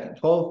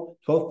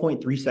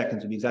 12.3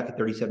 seconds would be exactly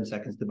 37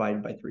 seconds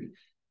divided by 3.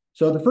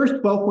 So the first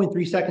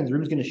 12.3 seconds, the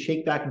room is going to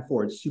shake back and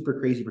forth. It's super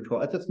crazy for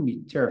 12. That's going to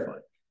be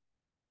terrifying.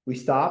 We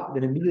stop,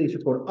 then immediately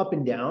starts going up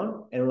and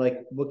down, and we're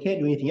like, well, can't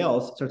do anything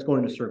else. It starts going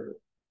in a circle.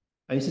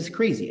 I mean, this is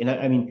crazy. And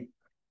I mean,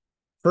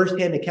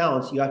 firsthand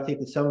accounts, you have to take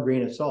with some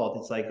grain of salt.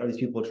 It's like, are these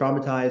people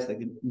traumatized?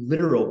 Like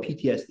literal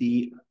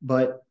PTSD,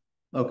 but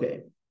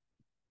okay.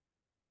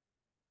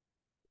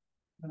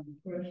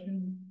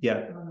 Question?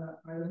 Yeah. On the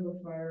Idaho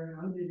fire,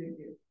 how did it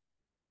get?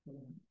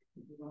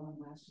 It only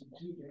lasted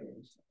 2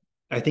 days.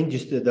 I think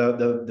just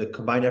the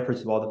combined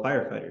efforts of all the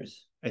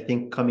firefighters. I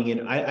think coming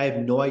in, I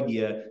have no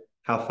idea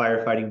how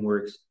firefighting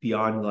works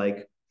beyond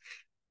like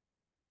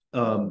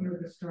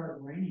Start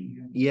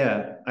raining.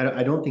 yeah,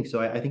 I don't think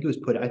so. I think it was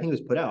put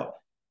out.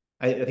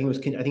 I think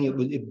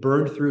it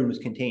burned through and was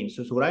contained.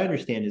 So what I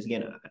understand is,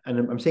 again, and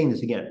I'm saying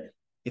this again,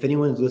 if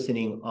anyone's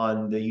listening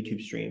on the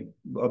YouTube stream,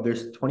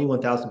 there's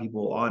 21,000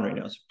 people on right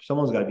now. So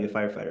someone's got to be a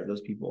firefighter,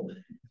 those people.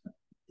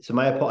 So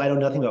I know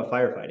nothing about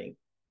firefighting,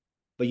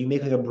 but you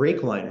make like a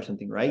brake line or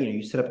something, right?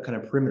 You set up a kind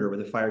of perimeter where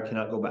the fire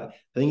cannot go back.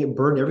 I think it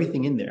burned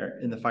everything in there,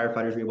 and the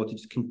firefighters were able to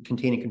just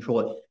contain and control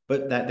it.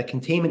 But the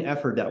containment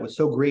effort that was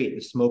so great,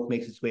 the smoke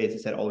makes its way, as I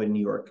said, all the way to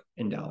New York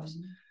and Dallas.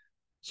 Mm-hmm.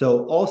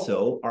 So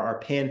also our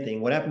pan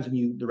thing, what happens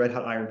when the red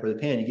hot iron for the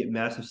pan, you get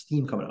massive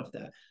steam coming off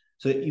that.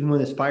 So even when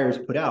this fire is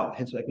put out,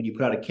 hence like when you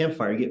put out a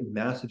campfire, you get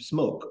massive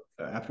smoke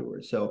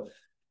afterwards. So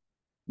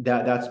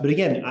but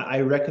again,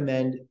 I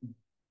recommend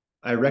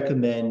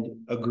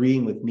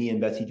agreeing with me and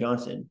Betsy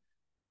Johnson,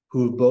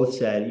 who both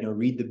said,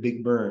 read The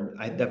Big Burn.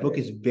 That book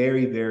is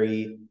very,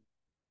 very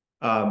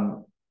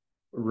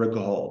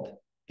regaled.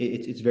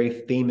 It's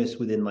very famous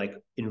within like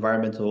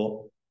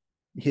environmental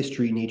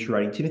history, nature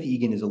writing. Timothy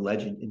Egan is a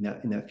legend in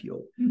that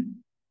field.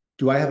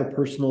 Do I have a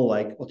personal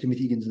like, well,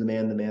 Timothy Egan's the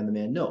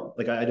man? No,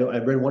 like I don't. I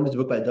read one of his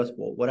book by the Dust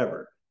Bowl,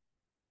 whatever.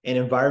 And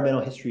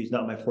environmental history is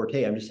not my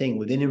forte. I'm just saying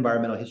within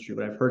environmental history,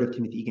 what I've heard of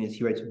Timothy Egan is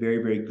he writes very,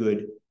 very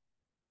good,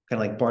 kind of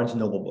like Barnes and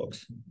Noble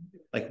books,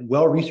 like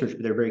well researched,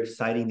 but they're very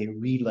exciting. They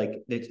read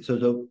like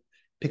so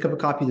pick up a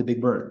copy of The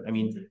Big Burn. I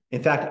mean,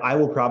 in fact, I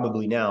will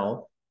probably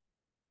now,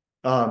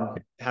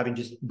 having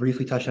just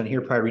briefly touched on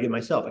here, probably read it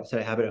myself. Like I said,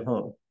 I have it at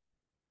home.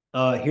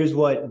 Here's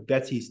what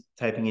Betsy's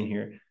typing in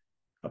here.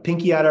 A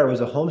Pinky Adar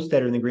was a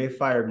homesteader in the Great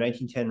Fire of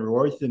 1910,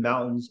 roared through the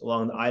mountains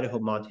along the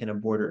Idaho-Montana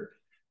border.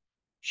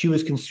 She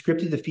was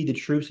conscripted to feed the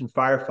troops and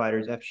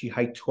firefighters after she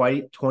hiked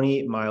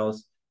 28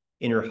 miles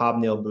in her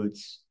hobnail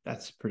boots.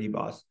 That's pretty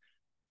boss.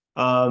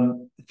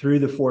 Through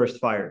the forest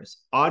fires.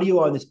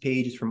 Audio on this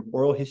page is from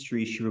oral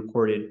history she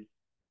recorded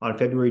on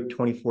February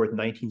 24th,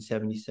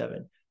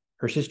 1977.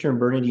 Her sister and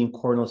Bernadine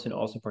Cornelison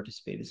also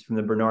participated. It's from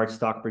the Bernard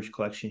Stockbridge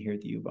collection here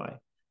at the U of I.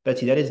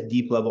 Betsy, that is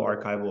deep level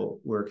archival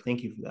work.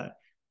 Thank you for that.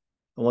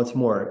 And once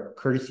more,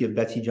 courtesy of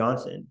Betsy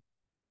Johnson,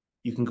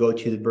 you can go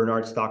to the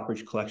Bernard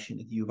Stockbridge collection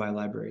at the U of I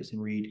libraries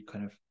and read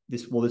kind of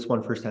this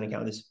one firsthand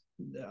account. This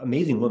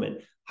amazing woman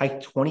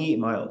hiked 28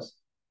 miles.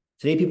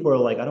 Today, people are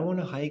like, I don't want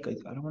to hike. Like,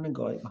 I don't want to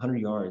go like 100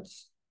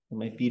 yards.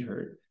 My feet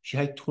hurt. She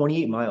hiked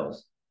 28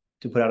 miles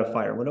to put out a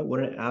fire. What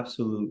an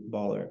absolute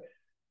baller.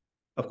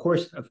 Of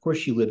course,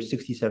 she lived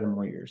 67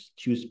 more years.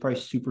 She was probably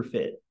super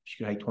fit. She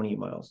could hike 28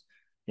 miles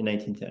in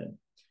 1910.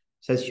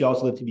 Says she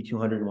also lived to be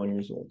 201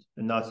 years old.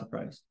 I'm not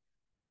surprised.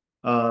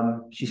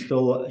 She's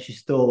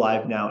still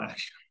alive now,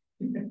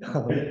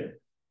 actually.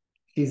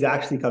 She's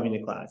actually coming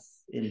to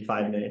class in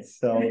 5 minutes.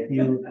 So if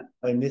you,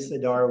 like Miss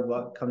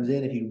Adar comes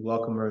in, if you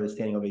welcome her with a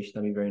standing ovation,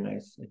 that'd be very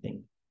nice. I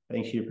think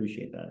she'd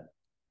appreciate that.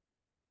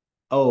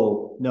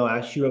 Oh, no,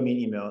 actually she wrote me an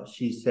email.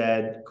 She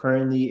said,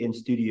 currently in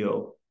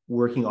studio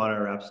working on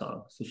our rap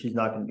song. So she's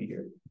not going to be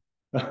here.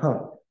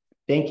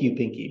 Thank you,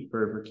 Pinky,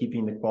 for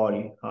keeping the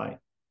quality high.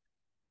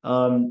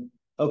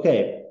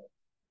 Okay.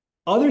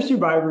 Other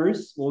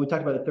survivors, well, we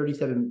talked about the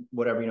 37,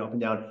 whatever, up and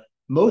down.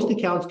 Most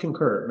accounts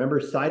concur. Remember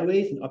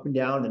sideways and up and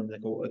down and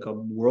like a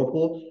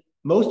whirlpool?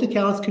 Most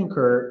accounts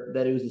concur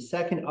that it was the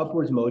second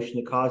upwards motion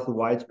that caused the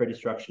widespread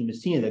destruction in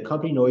Messina that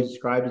company noise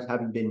described as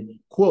having been,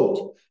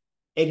 quote,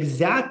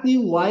 exactly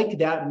like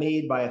that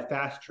made by a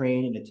fast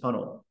train in a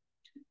tunnel.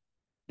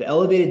 The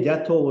elevated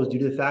death toll was due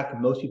to the fact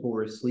that most people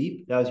were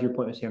asleep. That was your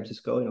point with San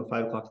Francisco,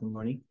 5 o'clock in the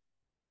morning.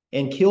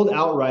 And killed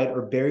outright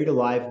or buried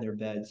alive in their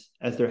beds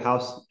as their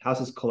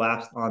houses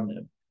collapsed on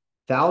them.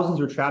 Thousands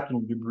were trapped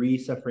in debris,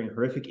 suffering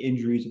horrific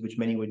injuries, of which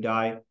many would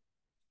die.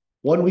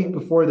 1 week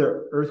before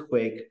the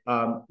earthquake,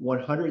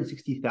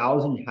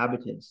 160,000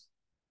 inhabitants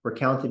were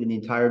counted in the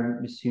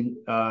entire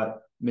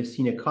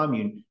Messina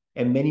commune,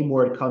 and many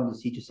more had come to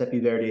see Giuseppe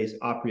Verdi's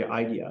opera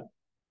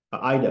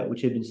Aida,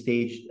 which had been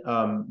staged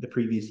the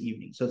previous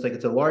evening. So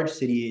it's a large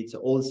city, it's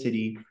an old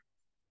city.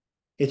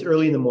 It's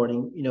early in the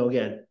morning,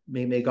 again,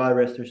 may God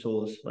rest their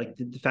souls. Like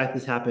the fact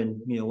this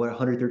happened,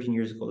 113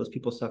 years ago, those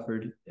people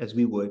suffered as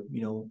we would,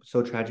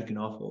 so tragic and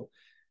awful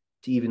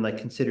to even like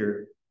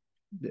consider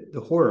the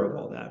horror of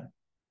all that,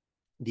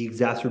 the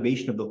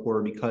exacerbation of the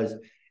horror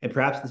and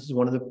perhaps this is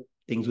one of the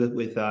things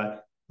with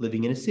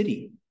living in a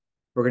city.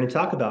 We're going to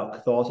talk about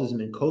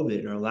Catholicism and COVID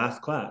in our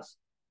last class.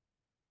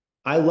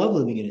 I love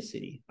living in a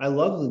city. I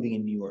love living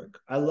in New York.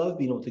 I love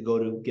being able to go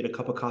to get a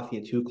cup of coffee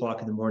at 2 o'clock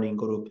in the morning and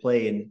go to a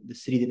play in the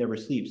city that never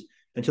sleeps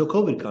until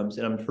COVID comes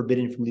and I'm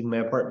forbidden from leaving my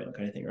apartment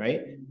kind of thing, right?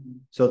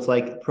 So it's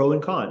like pro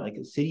and con. Like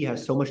a city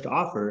has so much to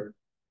offer,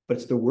 but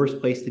it's the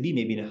worst place to be,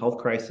 maybe in a health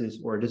crisis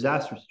or a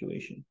disaster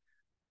situation.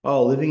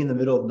 Oh, living in the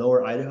middle of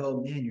nowhere,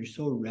 Idaho, man, you're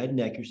so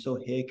redneck, you're so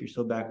hick, you're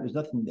so back. There's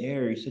nothing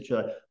there. You're such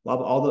a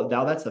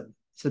now it's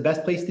the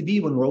best place to be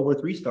when World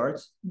War III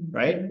starts,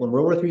 right? When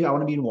World War III, I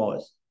want to be in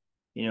Wallace.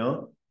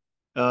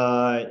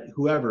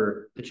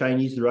 Whoever, the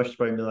Chinese, the Russians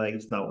probably be like,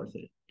 it's not worth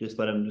it. Just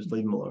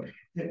leave them alone.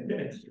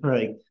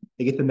 Right?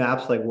 They get the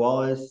maps like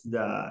Wallace.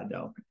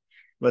 No,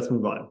 let's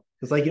move on.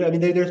 It's like,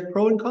 there's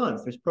pro and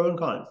cons. There's pro and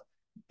cons.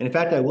 And in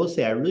fact, I will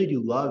say, I really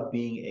do love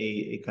being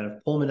a kind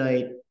of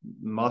Pullmanite,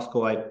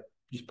 Moscowite,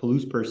 just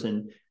Palouse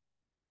person.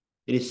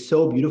 It is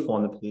so beautiful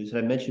on the Palouse. And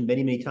I've mentioned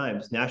many, many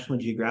times, National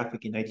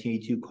Geographic in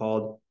 1982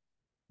 called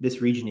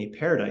this region a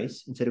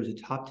paradise and said it was a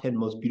top 10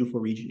 most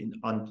beautiful region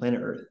on planet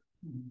Earth.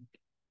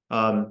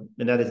 And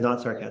that is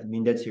not sarcasm, I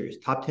mean dead serious.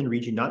 Top 10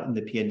 region, not in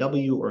the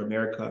PNW or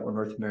America or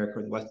North America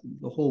or the West,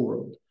 the whole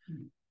world.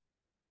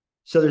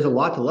 So there's a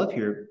lot to love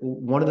here.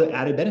 One of the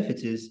added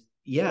benefits is,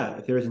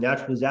 if there is a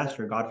natural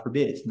disaster, God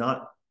forbid, it's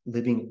not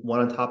living one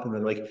on top of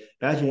another. Like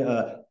imagine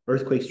an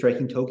earthquake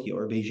striking Tokyo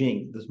or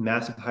Beijing, this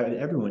massive height,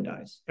 everyone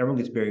dies. Everyone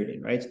gets buried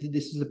in, right? So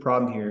this is a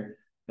problem here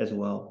as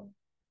well.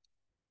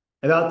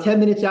 About 10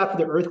 minutes after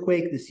the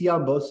earthquake, the sea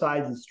on both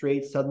sides of the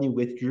strait suddenly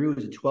withdrew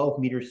as a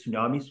 12-meter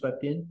tsunami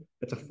swept in.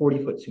 That's a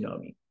 40-foot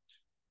tsunami.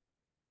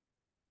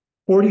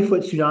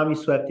 40-foot tsunami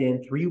swept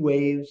in. 3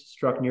 waves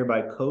struck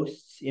nearby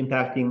coasts,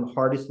 impacting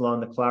hardest along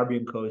the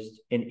Calabrian coast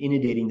and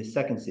inundating the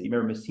second city.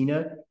 Remember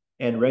Messina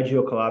and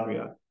Reggio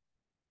Calabria.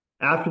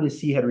 After the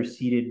sea had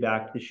receded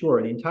back to the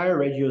shore, the entire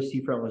Reggio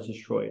seafront was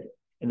destroyed,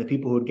 and the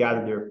people who had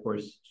gathered there, of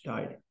course,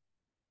 died.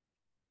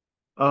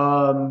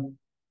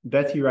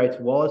 Betsy writes,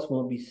 Wallace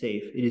won't be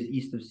safe. It is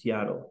east of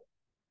Seattle.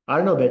 I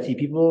don't know, Betsy.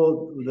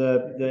 People,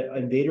 the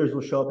invaders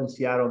will show up in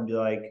Seattle and be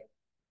like,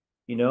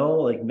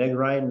 like Meg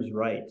Ryan was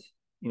right.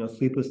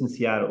 Sleepless in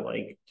Seattle,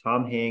 like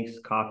Tom Hanks,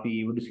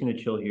 coffee. We're just gonna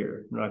chill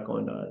here. We're not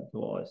going to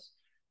Wallace.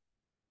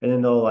 And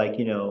then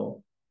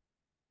they'll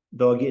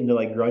they'll get into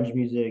like grunge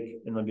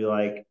music and they'll be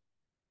like,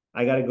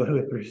 I gotta go to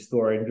a thrift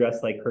store and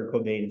dress like Kurt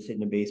Cobain and sit in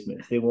the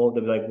basement. They won't.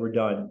 They'll be like, we're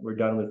done. We're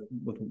done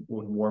with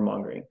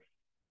warmongering.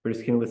 We're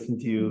just gonna listen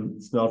to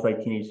 "Smells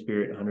Like Teenage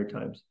Spirit" 100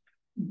 times.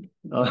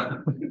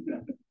 That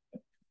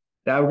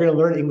we're gonna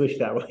learn English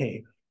that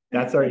way.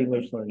 That's our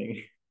English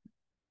learning.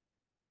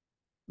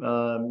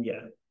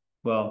 Yeah.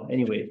 Well,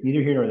 anyway,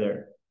 neither here nor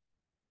there.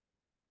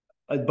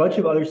 A bunch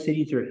of other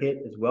cities are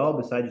hit as well,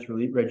 besides just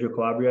Reggio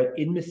Calabria.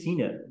 In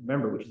Messina,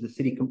 remember, which is the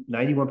city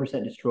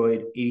 91%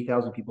 destroyed,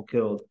 80,000 people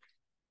killed.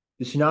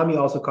 The tsunami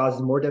also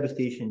causes more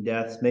devastation and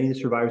deaths. Many of the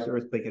survivors of the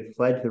earthquake had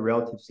fled to the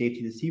relative safety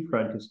of the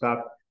seafront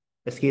to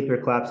escape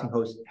their collapsing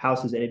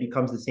houses, and it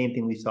becomes the same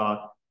thing we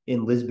saw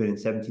in Lisbon in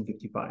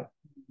 1755.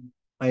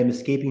 I am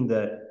escaping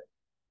the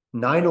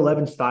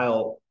 9/11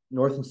 style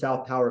north and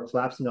south tower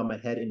collapsing on my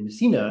head in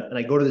Messina, and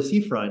I go to the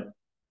seafront,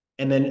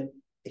 and then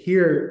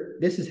here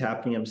this is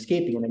happening. I'm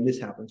escaping, and then this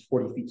happens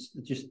 40 feet.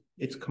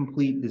 It's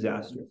complete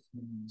disaster.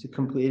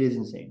 It is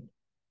insane.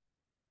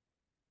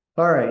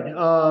 All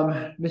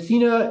right.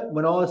 Messina,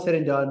 when all is said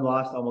and done,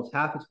 lost almost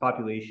half its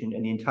population,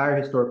 and the entire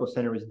historical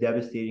center was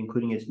devastated,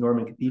 including its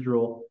Norman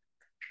cathedral,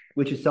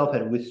 which itself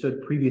had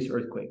withstood previous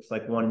earthquakes,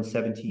 like one in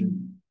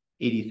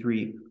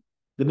 1783.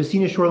 The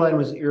Messina shoreline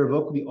was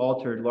irrevocably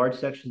altered. Large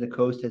sections of the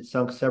coast had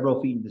sunk several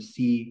feet into the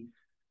sea.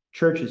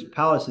 Churches,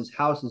 palaces,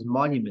 houses,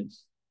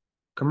 monuments,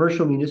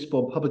 commercial,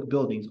 municipal, and public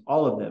buildings,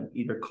 all of them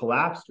either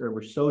collapsed or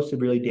were so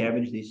severely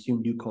damaged they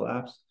soon do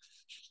collapse.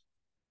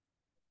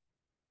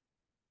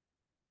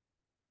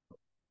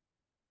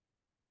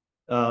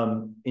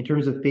 In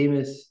terms of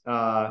famous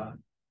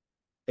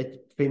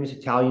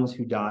Italians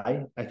who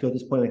die, I feel at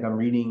this point like I'm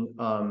reading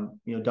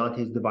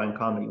Dante's Divine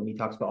Comedy when he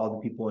talks about all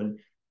the people in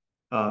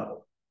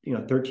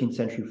 13th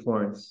century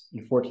Florence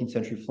and 14th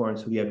century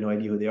Florence who we have no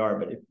idea who they are,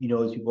 but if you know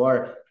who these people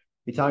are,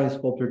 Italian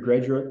sculptor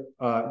Gregorio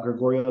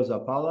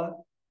Zappala,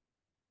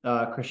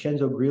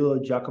 Crescenzo Grillo,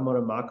 Giacomo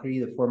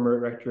Macri, the former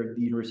rector of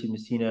the University of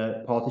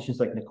Messina, politicians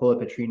like Nicola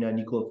Petrina,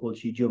 Nicola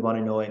Fulci,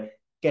 Giovanni Noe.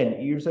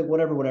 Again, you're just like,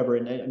 whatever.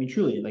 And I mean,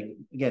 truly, like,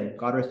 again,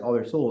 God rest all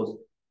their souls.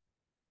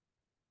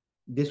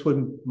 This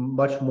would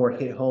much more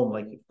hit home,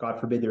 like, God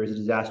forbid there was a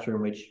disaster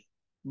in which,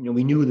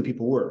 we knew who the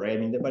people were, right? I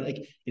mean, but like,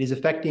 it is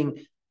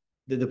affecting,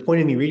 the point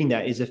of me reading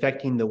that is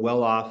affecting the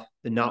well-off,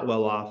 the not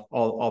well-off,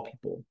 all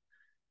people.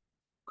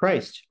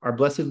 Christ, our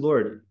blessed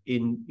Lord,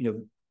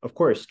 of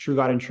course, true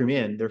God and true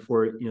man,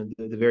 therefore,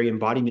 the very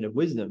embodiment of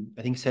wisdom,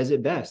 I think says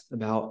it best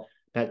about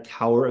that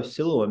Tower of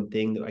Siloam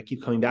thing that I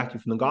keep coming back to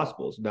from the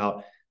Gospels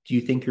about, do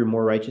you think you're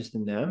more righteous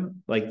than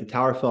them? Like the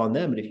tower fell on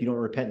them, but if you don't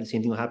repent, the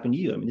same thing will happen to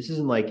you. I mean, this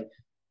isn't like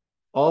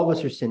all of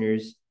us are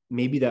sinners.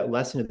 Maybe that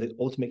lesson of the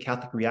ultimate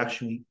Catholic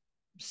reaction we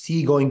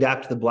see going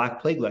back to the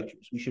Black Plague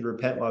lectures. We should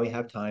repent while we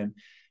have time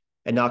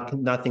and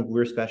not think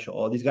we're special.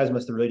 Oh, these guys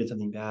must have really did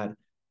something bad.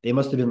 They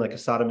must have been like a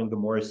Sodom and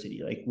Gomorrah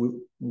city. Like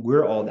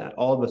we're all that.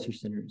 All of us are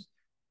sinners.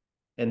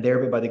 And there,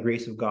 but by the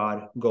grace of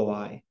God, go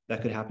I.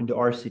 That could happen to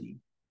our city.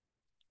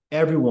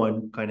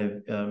 Everyone kind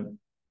of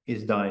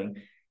is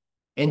dying.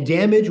 And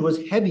damage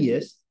was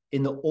heaviest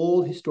in the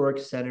old historic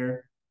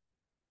center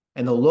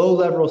and the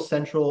low-level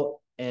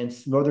central and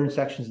northern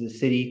sections of the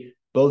city,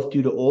 both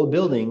due to old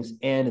buildings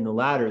and in the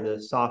latter,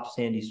 the soft,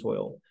 sandy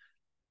soil.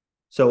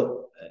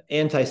 So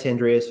anti-San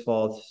Andreas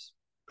Fault's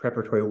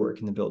preparatory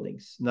work in the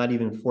buildings, not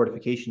even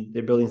fortification.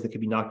 They're buildings that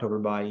could be knocked over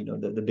by,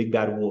 the big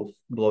bad wolf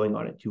blowing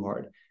on it too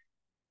hard.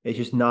 It's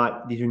just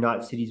not, these are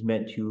not cities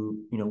meant to,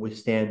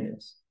 withstand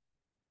this.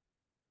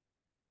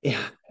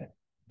 Yeah.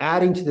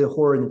 Adding to the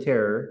horror and the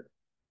terror,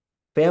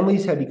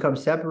 families had become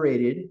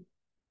separated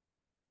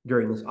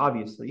during this,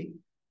 obviously,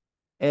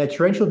 and a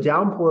torrential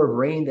downpour of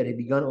rain that had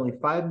begun only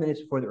 5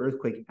 minutes before the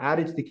earthquake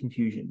added to the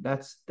confusion.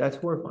 That's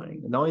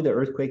horrifying. And not only the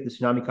earthquake, the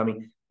tsunami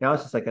coming, now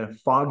it's just like a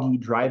foggy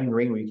driving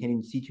rain where you can't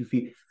even see 2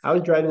 feet. I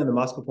was driving on the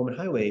Moscow-Pullman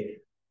Highway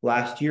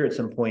last year at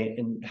some point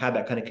and had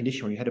that kind of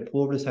condition where you had to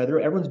pull over the side of the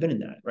road. Everyone's been in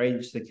that, right?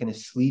 It's just like kind of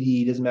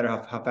sleety. It doesn't matter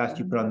how fast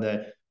you put on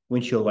the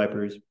windshield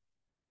wipers.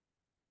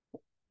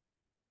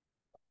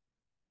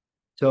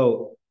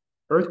 So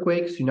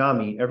earthquake,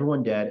 tsunami,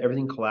 everyone dead,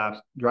 everything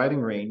collapsed, driving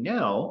rain.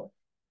 Now,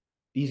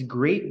 these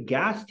great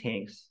gas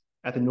tanks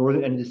at the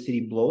northern end of the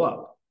city blow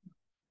up.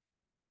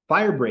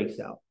 Fire breaks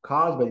out,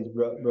 caused by these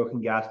broken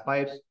gas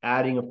pipes,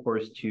 adding, of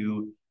course,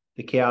 to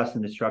the chaos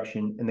and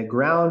destruction. And the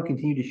ground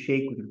continued to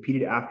shake with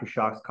repeated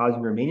aftershocks,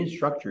 causing remaining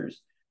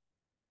structures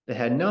that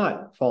had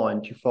not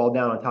fallen to fall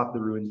down on top of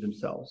the ruins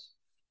themselves.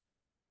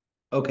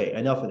 Okay,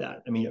 enough of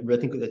that. I mean, I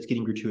think that's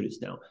getting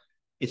gratuitous now.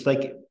 It's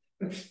like,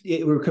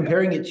 we're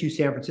comparing it to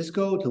San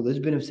Francisco, to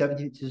Lisbon of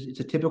 17. It's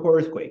a typical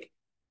earthquake.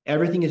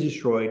 Everything is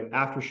destroyed,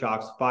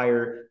 aftershocks,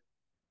 fire,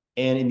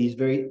 and in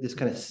this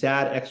kind of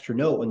sad extra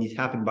note, when these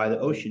happen by the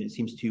ocean, it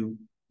seems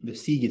the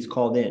sea gets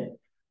called in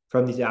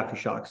from these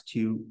aftershocks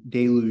to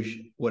deluge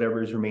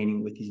whatever is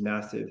remaining with these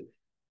massive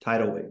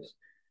tidal waves.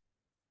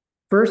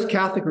 First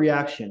Catholic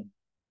reaction.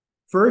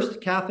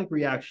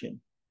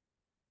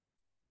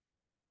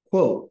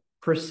 Quote,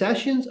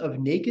 processions of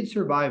naked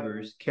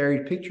survivors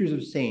carried pictures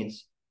of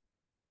saints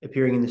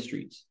appearing in the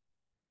streets.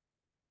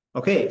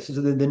 Okay, so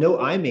the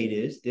note I made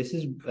is, this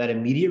is that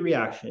immediate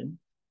reaction.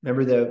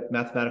 Remember the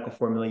mathematical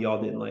formula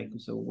y'all didn't like?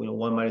 So,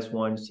 1 minus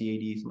 1, CAD,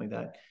 something like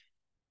that.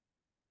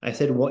 I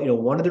said, well,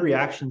 one of the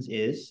reactions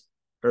is,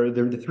 or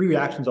the three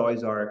reactions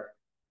always are,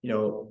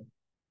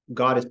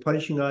 God is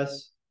punishing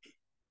us.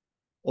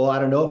 Well, I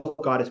don't know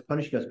if God is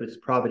punishing us, but it's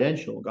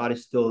providential. God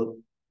is still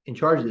in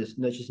charge of this,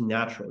 and that's just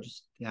natural. It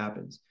just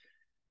happens.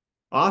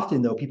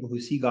 Often, though, people who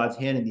see God's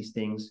hand in these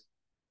things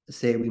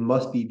say we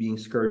must be being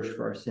scourged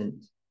for our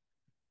sins.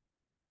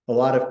 A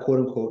lot of quote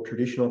unquote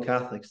traditional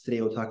Catholics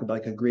today will talk about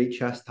like a great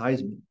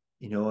chastisement,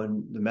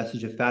 and the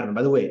message of Fatima.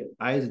 By the way,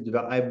 I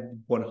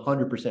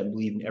 100%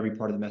 believe in every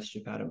part of the message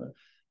of Fatima.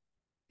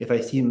 If I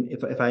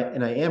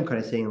am kind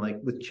of saying, like,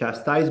 with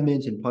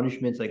chastisements and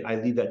punishments, like, I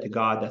leave that to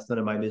God. That's none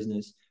of my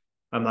business.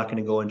 I'm not going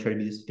to go and try to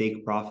be this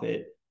fake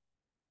prophet.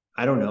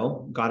 I don't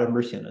know. God have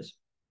mercy on us.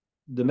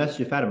 The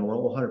message of Fatima,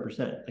 100%.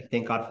 Like,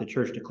 thank God for the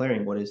church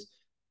declaring what is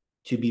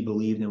to be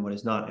believed and what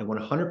is not. I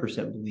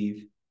 100%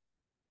 believe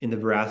in the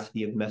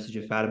veracity of the message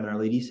of Fatima. Our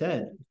Lady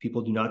said, if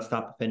people do not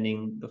stop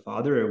offending the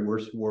Father, a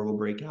worse war will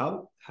break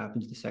out.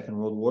 Happens the Second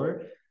World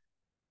War.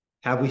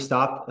 Have we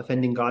stopped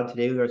offending God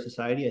today with our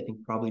society? I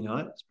think probably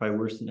not. It's probably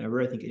worse than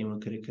ever. I think anyone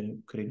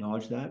could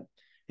acknowledge that.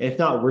 And if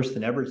not worse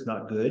than ever, it's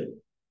not good.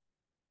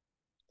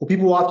 Well,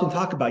 people often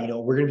talk about,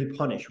 we're going to be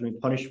punished. We're going to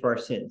be punished for our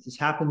sins.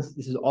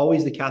 This is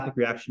always the Catholic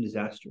reaction to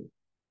disaster.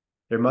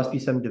 There must be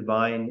some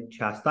divine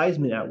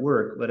chastisement at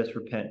work. Let us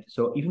repent.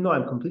 So even though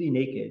I'm completely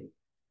naked,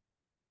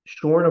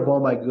 shorn of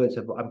all my goods,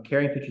 I'm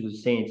carrying pictures of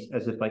saints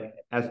as if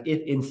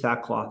in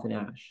sackcloth and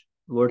ash.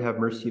 Lord, have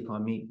mercy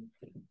upon me.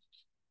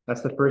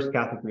 That's the first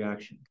Catholic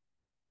reaction.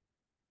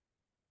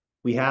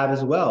 We have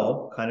as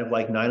well, kind of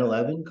like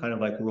 9/11, kind of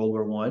like World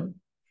War I.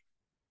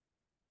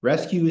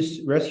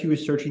 Rescuers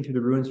searching through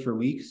the ruins for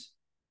weeks,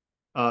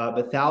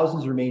 but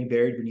thousands remain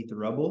buried beneath the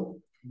rubble.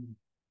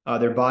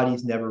 Their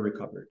bodies never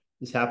recovered.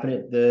 This happened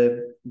at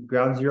the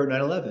ground zero at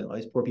 9/11. All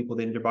these poor people,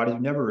 their bodies were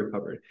never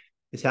recovered.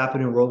 This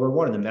happened in World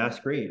War I in the mass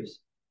graves.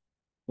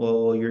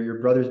 Well, your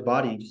brother's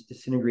body just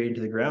disintegrated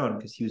to the ground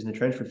because he was in the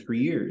trench for 3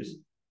 years.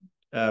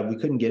 We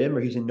couldn't get him,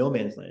 or he's in no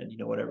man's land,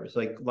 whatever. It's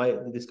like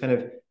this kind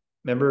of,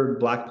 remember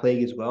Black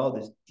Plague as well,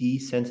 this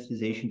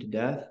desensitization to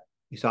death.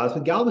 We saw this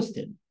with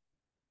Galveston.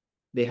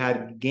 They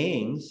had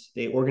gangs,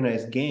 they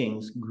organized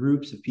gangs,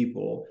 groups of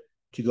people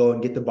to go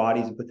and get the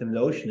bodies and put them in the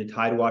ocean. They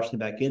tide wash them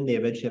back in. They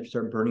eventually have to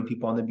start burning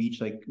people on the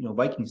beach, like,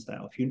 Viking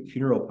style,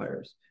 funeral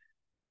pyres.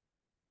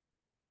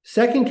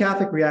 Second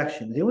Catholic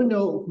reaction. Does anyone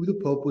know who the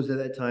Pope was at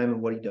that time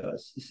and what he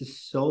does? This is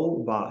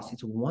so vast.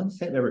 It's one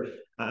set. Remember,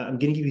 I'm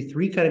going to give you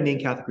three kind of main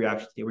Catholic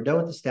reactions today. We're done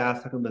with the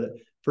staff, talking about the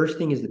first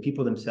thing is the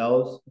people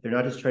themselves. They're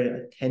not just trying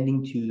to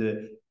attending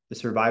to the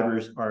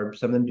survivors, are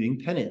some of them doing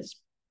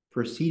penance,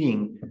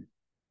 proceeding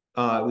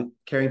with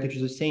carrying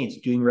pictures of saints,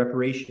 doing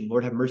reparation.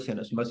 Lord, have mercy on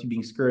us. We must be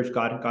being scourged.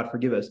 God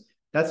forgive us.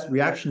 That's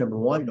reaction number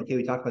one. Okay,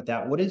 we talked about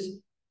that.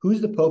 Who's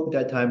the Pope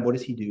at that time? What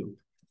does he do?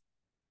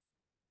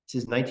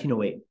 This is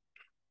 1908.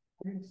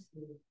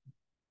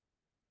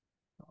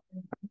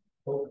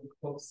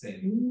 Pope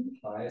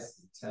Saint Pius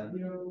X,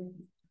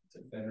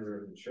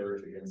 defender of the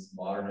church against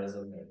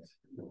modernism.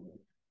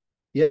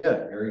 Yeah,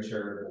 very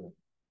charitable.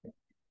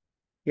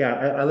 Yeah,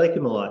 I like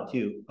him a lot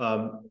too.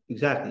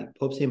 Exactly.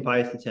 Pope Saint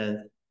Pius X.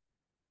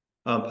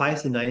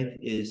 Pius IX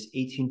is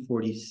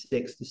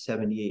 1846 to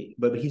 78,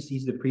 but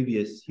he's the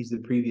previous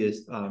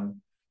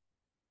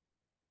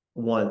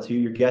one. So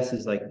your guess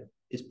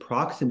is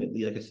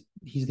proximately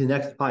he's the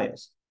next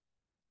Pius.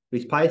 But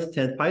he's Pius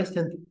X. Pius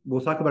X,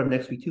 we'll talk about him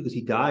next week too, because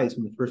he dies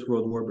when the First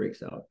World War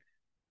breaks out.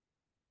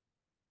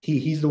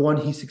 He's the one,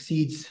 he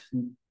succeeds.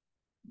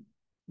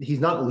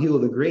 He's not Leo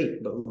the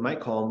Great, but we might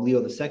call him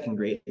Leo the Second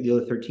Great, Leo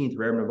the 13th,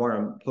 Rerum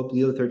Novarum. Pope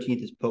Leo the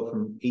 13th is Pope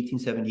from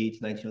 1878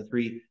 to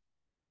 1903.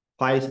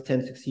 Pius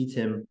X succeeds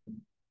him.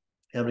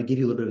 And I'm going to give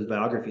you a little bit of his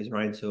biography, as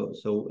Ryan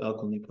so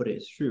eloquently put it.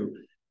 It's true.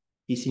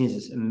 He's seen as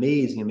this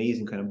amazing,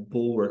 amazing kind of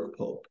bulwark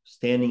pope,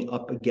 standing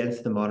up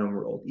against the modern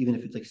world, even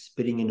if it's like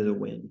spitting into the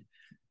wind.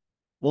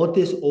 Won't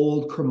this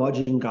old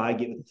curmudgeon guy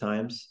get with the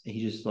times? And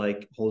he just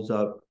holds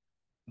up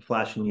a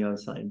flashing neon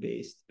sign,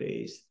 based.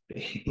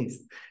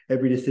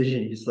 Every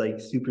decision, he's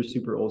super,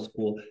 super old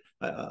school.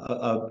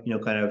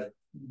 Kind of.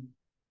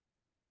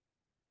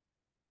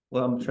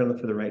 Well, I'm trying to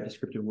look for the right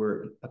descriptive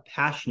word. A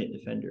passionate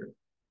defender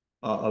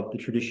of the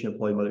tradition of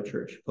Holy Mother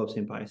Church, Pope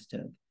St. Pius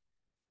X.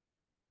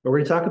 But we're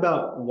going to talk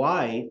about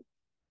why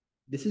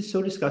this is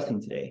so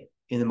disgusting today.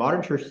 In the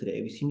modern church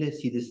today, we seem to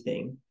see this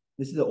thing.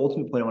 This is the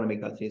ultimate point I want to make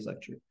about today's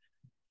lecture.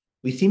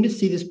 We seem to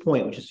see this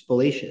point, which is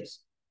fallacious,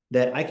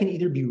 that I can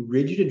either be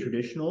rigid and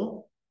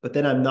traditional but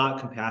then I'm not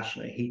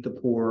compassionate. I hate the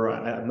poor.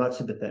 I'm not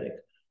sympathetic.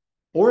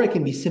 Or I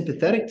can be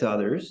sympathetic to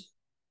others,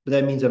 but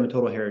that means I'm a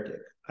total heretic.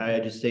 I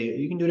just say,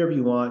 you can do whatever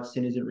you want.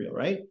 Sin isn't real,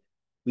 right?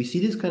 We see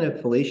this kind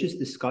of fallacious,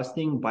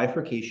 disgusting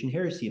bifurcation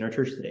heresy in our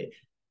church today.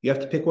 You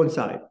have to pick one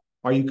side.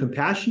 Are you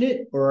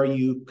compassionate or are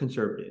you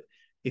conservative?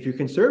 If you're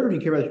conservative,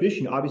 you care about the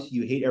tradition, obviously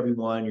you hate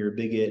everyone, you're a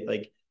bigot,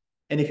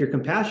 and if you're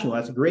compassionate,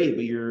 well, that's great,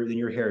 but then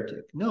you're a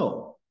heretic.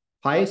 No.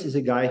 Pius is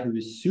a guy who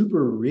is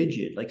super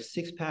rigid, like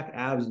six-pack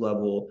abs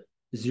level,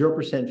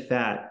 0%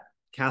 fat,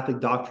 Catholic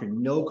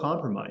doctrine, no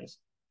compromise.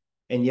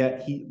 And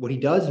yet what he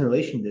does in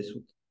relation to this,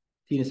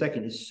 see in a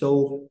second, is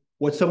so,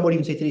 what some would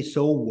even say today,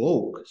 so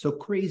woke, so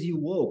crazy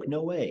woke.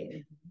 No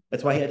way.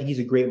 That's why I think he's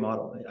a great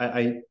model.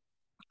 I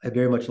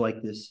very much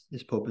like this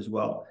Pope as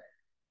well.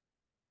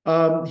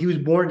 He was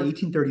born in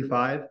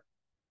 1835.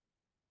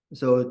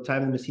 So at the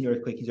time of the Messina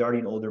earthquake, he's already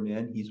an older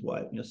man. He's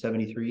what,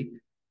 73.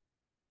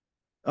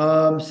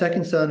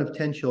 Second son of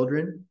 10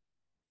 children.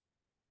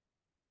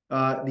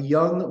 The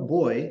young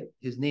boy,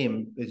 his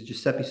name is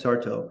Giuseppe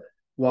Sarto,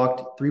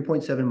 walked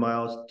 3.7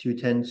 miles to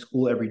attend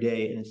school every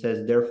day. And it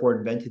says, therefore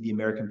invented the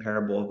American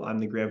parable of I'm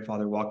the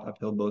grandfather, walked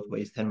uphill both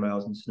ways, 10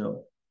 miles in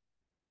snow.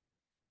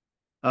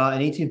 In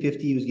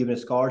 1850, he was given a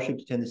scholarship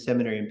to attend the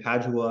seminary in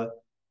Padua.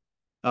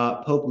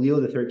 Pope Leo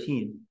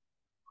XIII,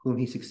 whom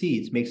he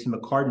succeeds, makes him a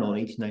cardinal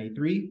in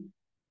 1893.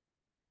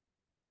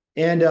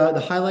 And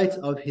the highlights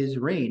of his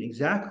reign,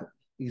 exactly,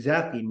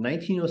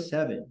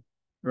 1907,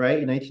 right?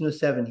 In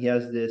 1907, he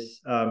has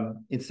this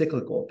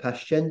encyclical,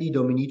 Pascendi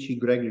Dominici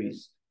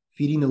Gregoris,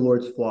 Feeding the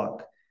Lord's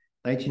Flock,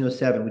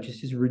 1907, which is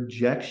his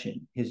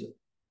rejection, his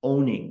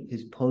owning,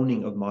 his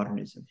pawning of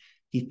modernism.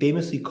 He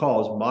famously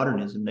calls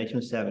modernism,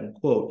 1907,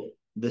 quote,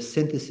 the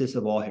synthesis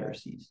of all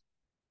heresies.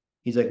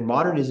 He's like,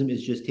 modernism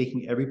is just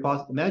taking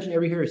imagine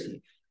every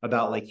heresy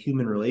about like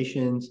human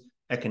relations,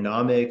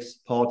 economics,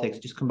 politics,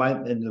 just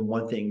combine into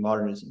one thing,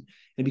 modernism.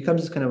 It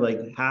becomes this kind of like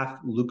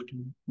half-looked,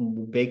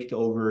 baked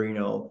over,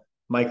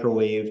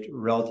 microwaved,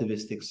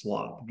 relativistic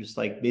slop. Just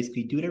like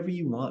basically do whatever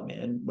you want,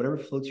 man. Whatever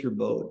floats your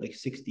boat, like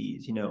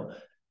 60s, you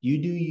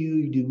do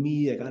you do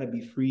me, I gotta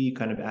be free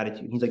kind of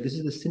attitude. He's like, this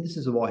is the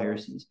synthesis of all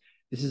heresies.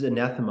 This is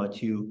anathema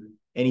to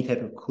any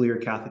type of clear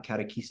Catholic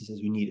catechesis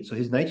as we need it. So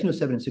his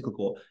 1907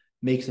 encyclical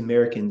makes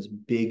Americans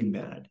big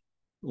mad,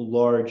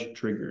 large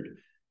triggered,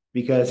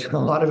 because a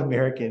lot of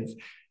Americans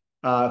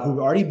who've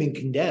already been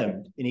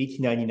condemned in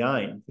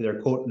 1899 for their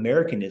quote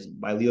Americanism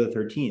by Leo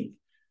XIII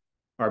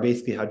are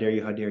basically, how dare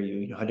you, how dare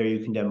you, how dare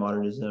you condemn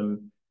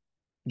modernism,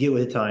 get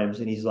with the times.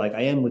 And he's like,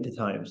 I am with the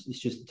times. It's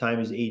just the time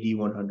is AD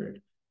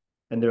 100.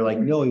 And they're like,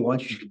 no, we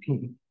want you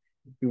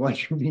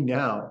to be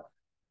now.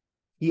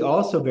 He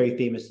also very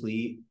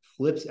famously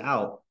flips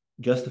out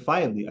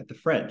justifiably at the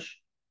French,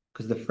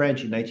 because the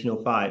French in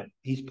 1905,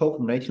 he's Pope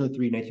from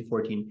 1903 to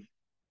 1914.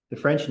 The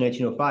French in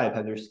 1905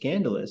 have their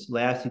scandalous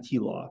laicite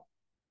law.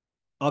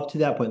 Up to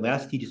that point,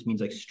 laicite just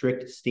means like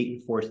strict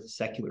state-enforced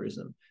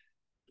secularism.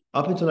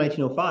 Up until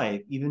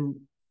 1905, even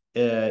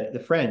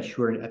the French,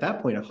 who are at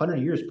that point 100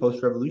 years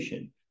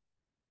post-revolution,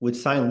 would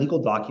sign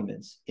legal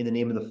documents in the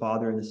name of the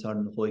Father and the Son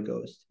and the Holy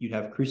Ghost. You'd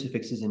have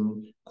crucifixes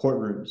in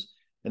courtrooms,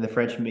 and the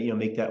French,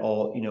 make that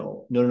all,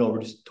 no,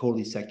 we're just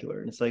totally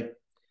secular. And it's like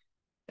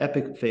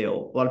epic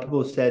fail. A lot of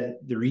people have said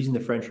the reason the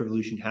French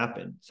Revolution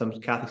happened, some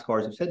Catholic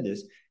scholars have said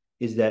this,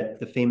 is that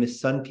the famous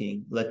Sun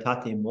King,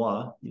 L'État est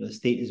moi, the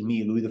state is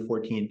me, Louis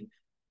XIV,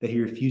 that he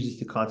refuses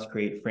to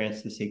consecrate France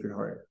to the Sacred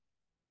Heart.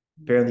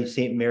 Apparently,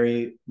 Saint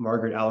Mary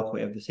Margaret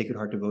Alacoque of the Sacred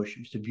Heart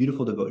devotion. It's a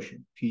beautiful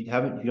devotion. If you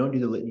don't do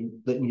the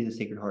litany of the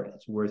Sacred Heart,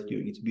 it's worth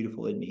doing. It's a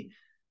beautiful litany,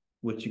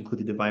 which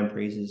include the divine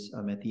praises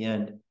at the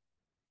end.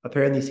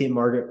 Apparently, Saint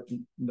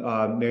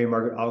Mary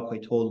Margaret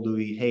Alacoque told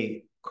Louis,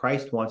 "Hey,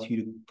 Christ wants you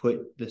to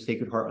put the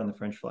Sacred Heart on the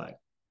French flag."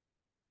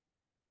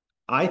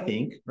 I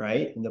think,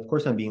 right, and of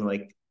course I'm being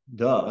like,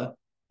 duh.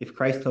 If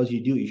Christ tells you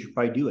to do it, you should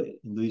probably do it.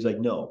 And Louis is like,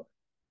 no.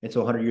 And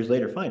so 100 years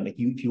later, fine. Like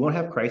if you won't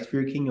have Christ for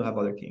your king, you'll have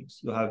other kings.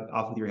 You'll have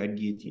off with your head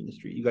guillotine in the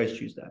street. You guys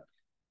choose that.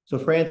 So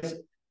France,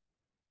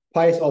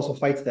 Pius also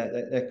fights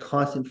that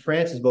constant.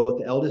 France is both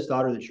the eldest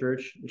daughter of the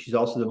church, but she's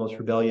also the most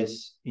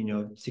rebellious,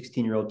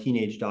 16-year-old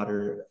teenage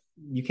daughter.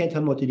 You can't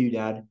tell me what to do,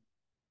 Dad.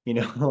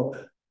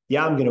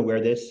 Yeah, I'm gonna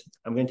wear this.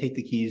 I'm gonna take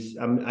the keys.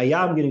 I'm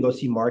gonna go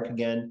see Mark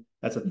again.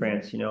 That's what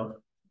France,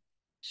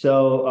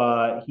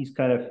 So he's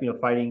kind of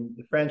fighting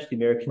the French, the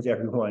Americans,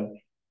 everyone.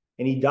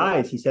 And he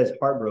dies, he says,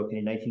 heartbroken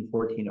in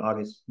 1914,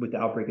 August, with the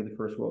outbreak of the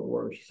First World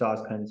War, which he saw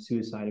as kind of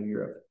suicide of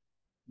Europe.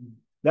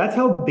 That's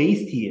how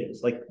based he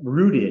is, like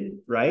rooted,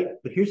 right?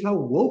 But here's how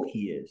woke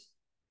he is.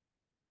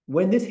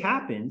 When this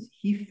happens,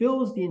 he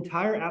fills the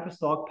entire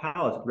apostolic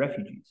palace with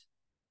refugees.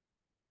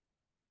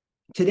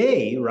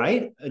 Today,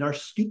 right, in our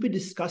stupid,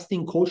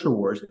 disgusting culture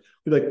wars,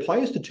 we're like,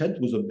 Pius X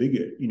was a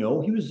bigot,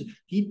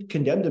 he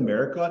condemned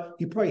America.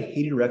 He probably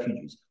hated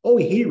refugees. Oh,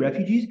 he hated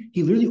refugees?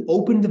 He literally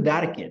opened the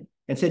Vatican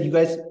and said, you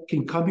guys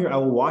can come here. I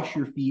will wash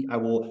your feet. I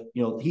will,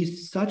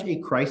 he's such a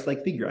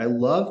Christ-like figure. I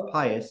love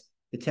Pius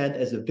X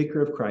as a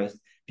vicar of Christ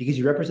because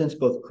he represents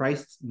both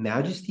Christ's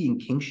majesty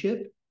and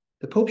kingship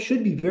The Pope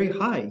should be very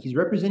high. He's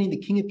representing the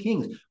King of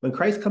Kings. When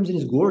Christ comes in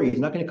his glory, he's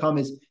not going to come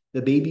as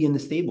the baby in the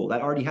stable.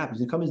 That already happens.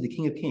 He's going to come as the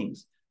King of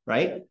Kings,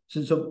 right?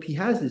 So he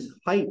has this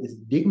height, this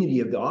dignity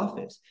of the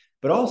office.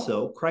 But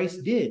also,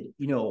 Christ did,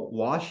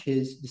 wash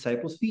his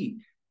disciples' feet.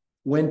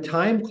 When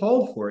time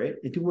called for it,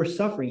 and people were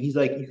suffering, he's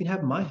like, you can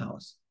have my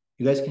house.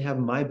 You guys can have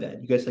my bed.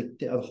 You guys, like,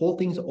 the whole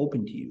thing's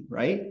open to you,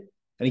 right?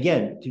 And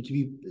again, to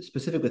be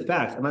specific with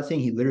facts, I'm not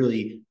saying he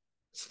literally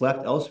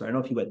slept elsewhere. I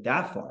don't know if he went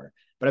that far,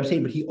 but I'm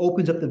saying, but he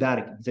opens up the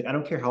Vatican. He's like, I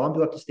don't care how long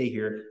you have to stay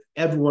here.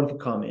 Everyone can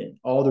come in,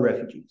 all the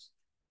refugees.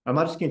 I'm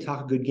not just going to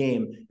talk a good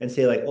game and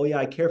say like, oh yeah,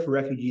 I care for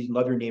refugees and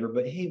love your neighbor,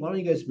 but hey, why don't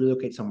you guys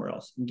relocate somewhere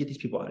else and get these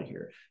people out of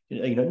here?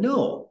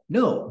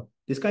 No,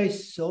 this guy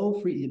is so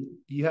free.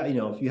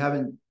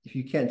 If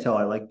you can't tell,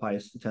 I like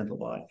Pius X a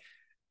lot.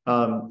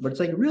 But it's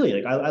like, really,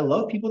 like, I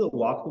love people that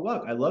walk the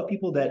walk. I love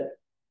people that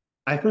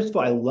first of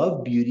all, I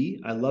love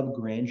beauty. I love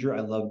grandeur.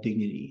 I love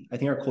dignity. I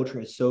think our culture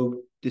has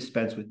so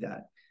dispensed with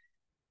that.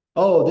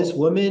 Oh, this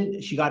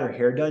woman, she got her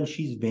hair done.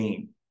 She's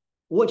vain.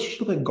 What? She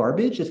look like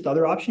garbage? That's the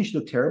other option. She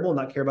look terrible and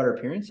not care about her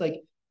appearance. Like,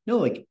 no,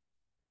 like,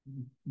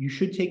 you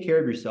should take care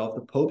of yourself.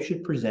 The Pope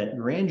should present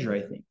grandeur,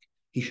 I think.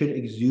 He should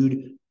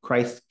exude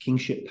Christ's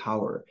kingship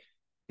power.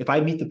 If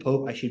I meet the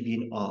Pope, I should be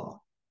in awe.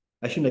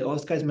 I shouldn't be like, oh,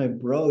 this guy's my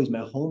bro, he's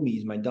my homie,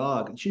 he's my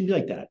dog. It shouldn't be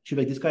like that. It should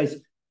be like, this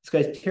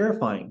guy's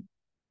terrifying.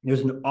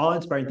 There's an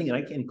awe-inspiring thing.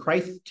 And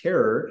Christ's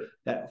terror,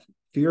 that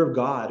fear of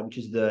God, which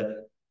is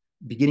the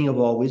beginning of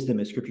all wisdom,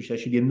 as scripture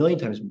says, should be a million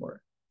times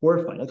more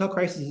horrifying. Look how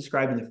Christ is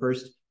described in the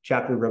first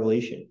chapter of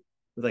Revelation,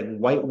 with like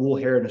white wool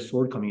hair and a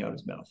sword coming out of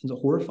his mouth. It's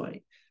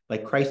horrifying.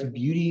 Like, Christ's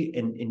beauty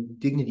and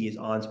dignity is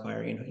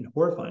awe-inspiring and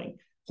horrifying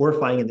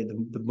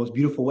in the most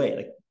beautiful way,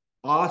 like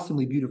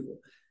awesomely beautiful.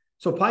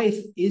 So Pius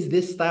is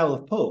this style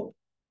of Pope,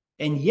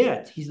 and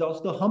yet he's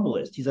also the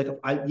humblest. He's like,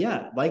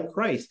 like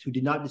Christ, who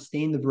did not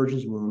disdain the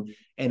virgin's womb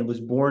and was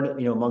born,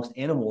 amongst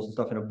animals and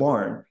stuff in a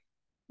barn.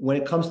 When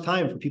it comes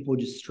time for people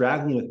just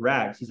straggling with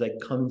rags, he's like,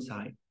 come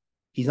inside.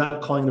 He's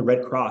not calling the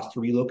Red Cross to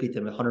relocate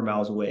them 100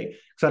 miles away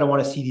because I don't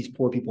want to see these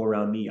poor people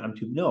around me.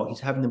 No, he's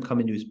having them come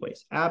into his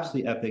place.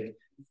 Absolutely epic,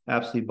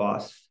 absolutely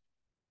boss,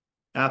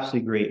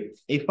 absolutely great.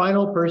 A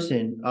final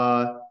person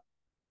to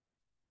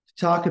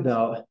talk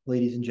about,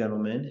 ladies and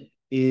gentlemen,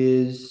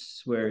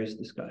 is, where is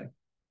this guy?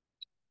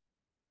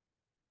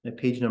 My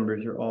page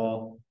numbers are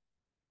all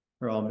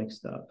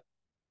mixed up.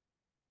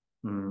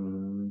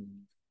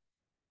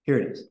 Here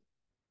it is.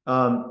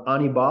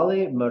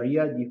 Annibale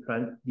Maria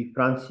di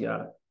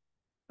Francia.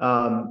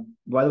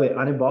 By the way,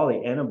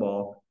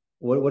 Annibale,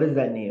 what is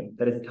that name?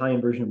 That is Italian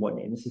version of what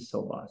name? This is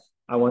so lost.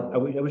 I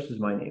wish this was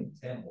my name.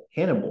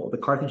 Hannibal, the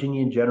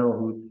Carthaginian general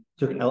who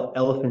took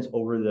elephants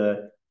over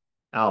the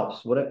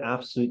Alps. What an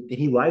absolute! And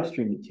he live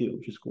streamed it too,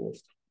 which is cool.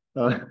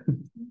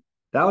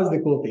 That was the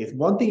cool thing. It's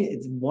one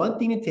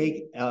thing to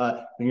take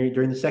when you're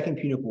during the Second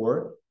Punic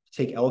War,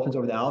 to take elephants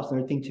over the Alps.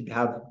 Another thing he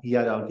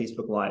had on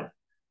Facebook Live.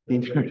 There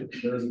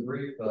was a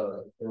brief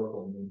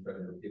historical meme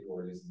trend where people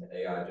were using the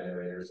AI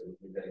generators to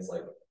do things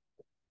like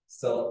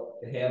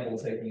Hannibal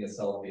taking a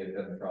selfie of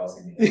him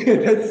crossing the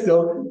That's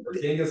so. Or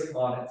Genghis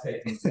Khan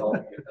taking a selfie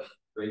of him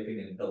raping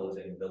and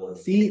pillaging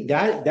villages. See,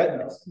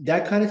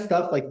 that kind of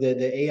stuff, like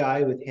the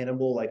AI with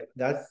Hannibal, like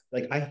that's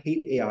like, I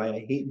hate AI.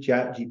 I hate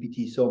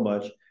ChatGPT so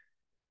much.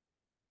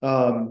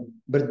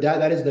 But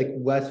that is like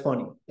less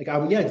funny. Like I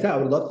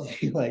would love to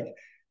see like,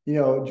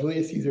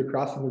 Julius Caesar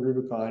crossing the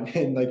Rubicon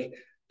and like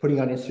putting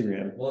on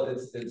Instagram. Well,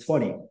 it's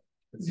funny.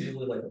 It's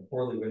usually like a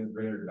poorly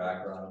rendered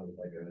background with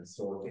like a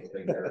historical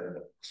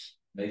figure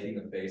making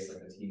a face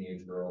like a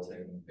teenage girl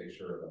taking a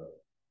picture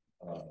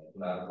of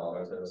an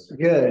avocado toast.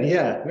 Good,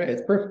 yeah, right.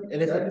 It's perfect,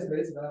 and it's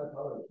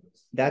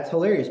that's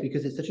hilarious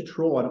because it's such a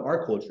troll on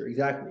our culture.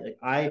 Exactly. Like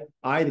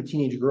I, the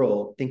teenage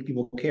girl, think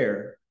people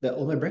care that,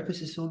 oh, my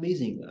breakfast is so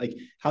amazing. Like,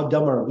 how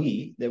dumb are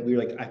we that we're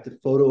like, I have to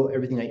photo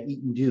everything I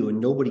eat and do, and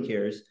nobody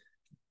cares.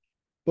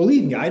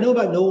 Believe me, I know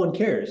about no one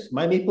cares.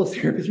 My maple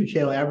syrup history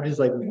channel averages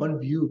like 1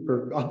 view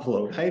per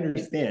upload. I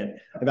understand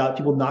about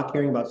people not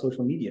caring about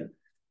social media.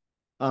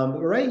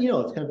 Right?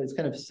 It's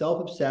kind of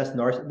self-obsessed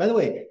narcissist. By the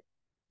way,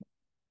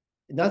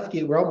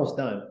 we're almost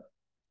done.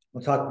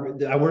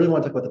 I really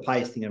want to talk about the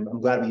Pius thing. I'm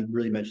glad we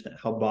really mentioned that,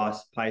 how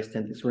boss Pius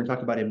X is. So we're going to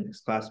talk about him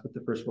next class with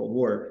the First World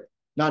War.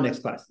 Not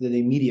next class, the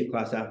immediate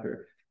class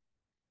after.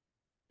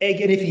 And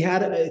if he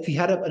had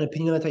an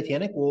opinion on the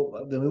Titanic,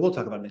 well, then we will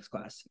talk about next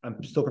class.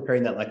 I'm still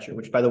preparing that lecture,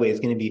 which, by the way, is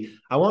going to be,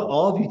 I want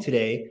all of you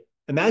today,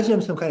 imagine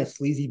I'm some kind of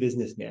sleazy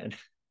businessman.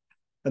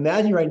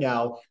 Imagine right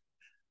now,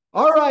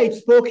 all right,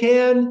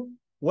 Spokane,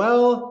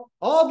 well,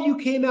 all of you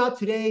came out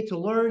today to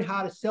learn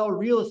how to sell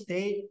real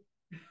estate.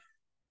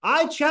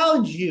 I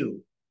challenge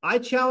you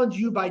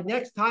by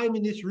next time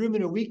in this room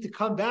in a week to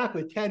come back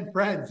with 10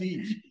 friends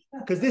each,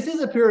 because this is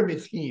a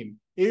pyramid scheme.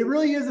 It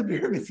really is a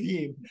pyramid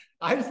scheme.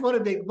 I just want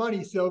to make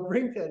money, so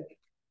bring 10.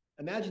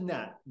 Imagine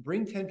that.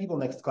 Bring 10 people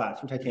next class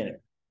for Titanic.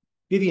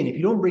 Vivian, if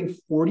you don't bring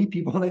 40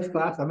 people next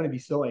class, I'm going to be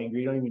so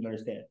angry. You don't even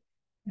understand.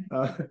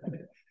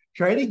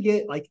 try to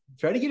get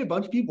a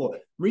bunch of people.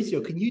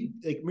 Mauricio,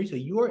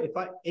 you are, if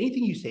I,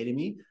 anything you say to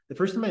me, the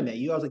first time I met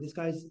you, I was like, this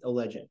guy's a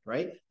legend,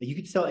 right? Like you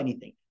could sell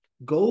anything.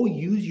 Go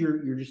use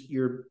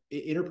your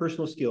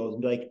interpersonal skills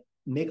and be like,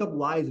 make up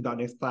lies about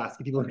next class.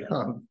 Get people to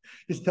come.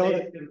 Just tell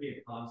them it's gonna be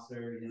a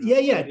concert.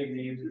 Yeah. Big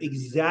names.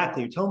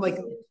 Exactly. Tell them like,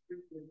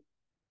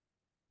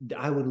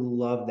 I would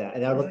love that.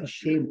 And I would like to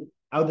shame.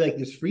 I would be like,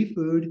 there's free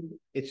food.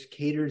 It's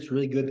catered. It's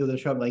really good. People that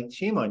show up, like,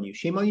 shame on you.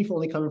 Shame on you for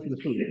only coming for the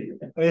food.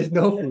 There's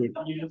no food.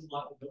 You just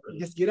lock the door.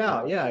 Just get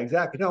out. Yeah,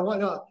 exactly. No, why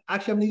not?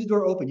 Actually, I'm gonna leave the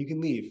door open. You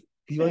can leave.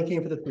 Because you only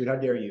came for the food. How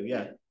dare you?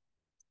 Yeah.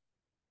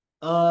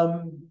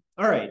 All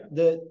right.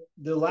 The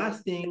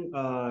last thing,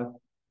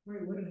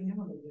 Wait, what did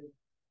Hannibal do?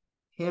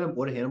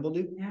 what did Hannibal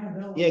do?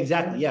 Annabelle. Yeah,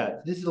 exactly. Yeah.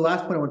 This is the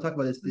last point I want to talk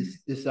about.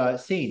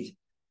 This saint.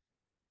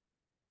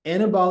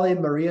 Annibale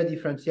Maria de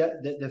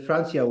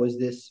Francia was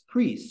this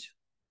priest.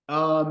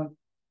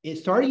 It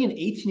starting in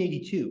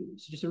 1882.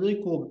 So just a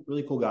really cool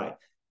guy.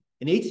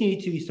 In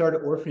 1882, he started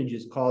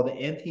orphanages called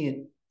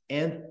the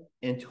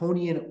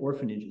Antonian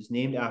orphanages,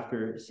 named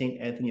after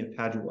Saint Anthony of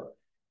Padua,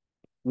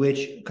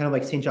 which kind of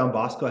like Saint John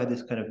Bosco had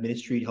this kind of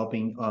ministry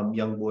helping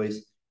young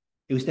boys.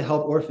 It was to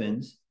help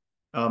orphans.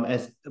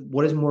 As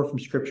what is more from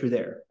scripture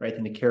there, right,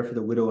 than to care for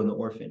the widow and the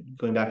orphan,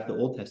 going back to the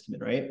Old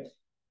Testament, right?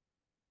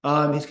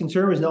 His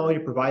concern was not only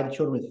to provide the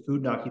children with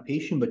food and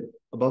occupation, but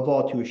above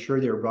all to assure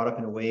they were brought up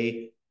in a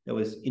way that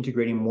was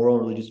integrating moral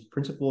and religious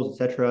principles,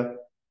 etc.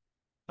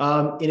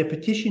 In a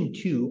petition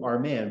to our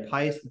man,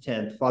 Pius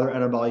X, Father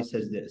Annibale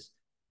says this: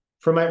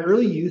 "From my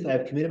early youth, I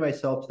have committed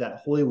myself to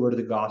that holy word of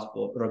the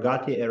gospel,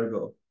 rogate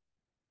ergo.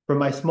 From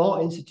my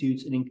small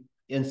institutes and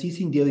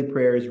unceasing daily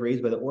prayers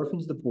raised by the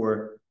orphans, the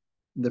poor,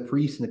 the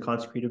priests, and the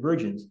consecrated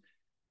virgins,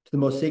 to the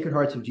most sacred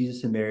hearts of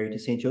Jesus and Mary, to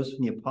Saint Joseph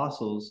and the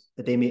apostles,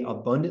 that they may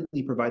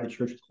abundantly provide the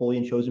church with holy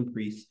and chosen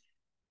priests,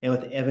 and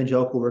with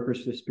evangelical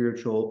workers for the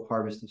spiritual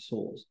harvest of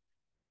souls."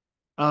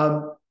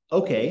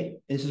 Okay,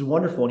 and this is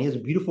wonderful. And he has a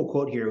beautiful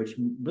quote here, which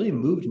really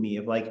moved me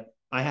of like,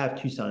 I have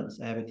two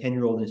sons. I have a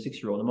 10-year-old and a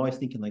 6-year-old. I'm always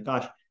thinking like,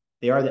 gosh,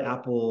 they are the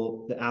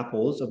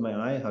apples of my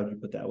eye. How'd you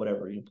put that?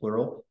 Whatever,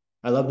 plural.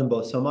 I love them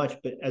both so much.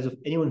 But as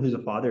anyone who's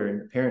a father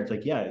and parent,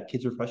 like, yeah,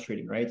 kids are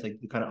frustrating, right? It's like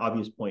the kind of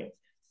obvious point.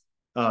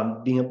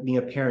 Being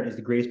a parent is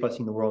the greatest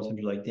blessing in the world.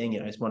 Sometimes you're like, dang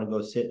it, I just want to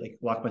go sit, like,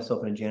 lock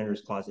myself in a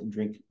janitor's closet and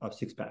drink a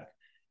 6-pack,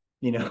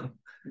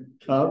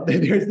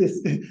 there's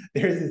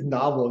this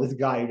novel, this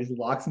guy who just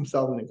locks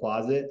himself in the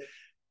closet,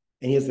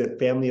 and he has a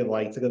family of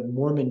like, it's like a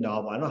Mormon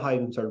novel. I don't know how I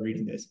even started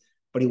reading this,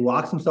 but he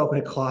locks himself in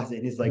a closet,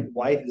 and his like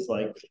wife is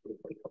like,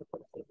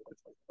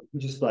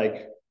 just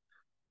like,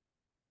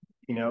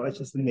 it's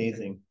just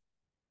amazing.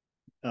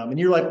 And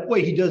you're like,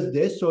 wait, he does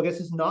this, so I guess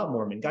it's not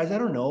Mormon, guys. I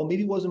don't know.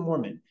 Maybe he was a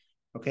Mormon.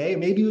 Okay,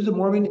 maybe he was a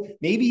Mormon.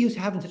 Maybe he was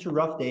having such a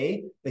rough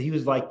day that he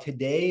was like,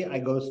 today I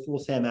go full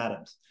Sam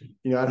Adams.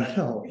 I don't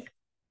know.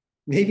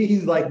 Maybe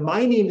he's like,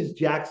 my name is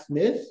Jack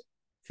Smith.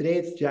 Today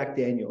it's Jack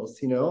Daniels.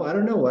 I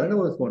don't know. I don't know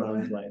what's going on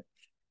in his life.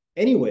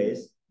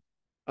 Anyways,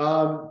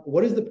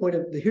 what is the point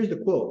of, here's the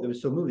quote that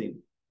was so moving.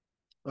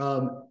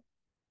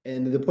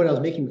 And the point I was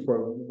making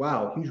before,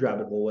 wow, huge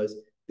rabbit hole, was,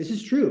 this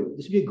is true.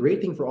 This would be a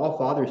great thing for all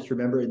fathers to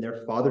remember in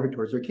their fatherhood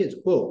towards their kids.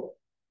 Quote,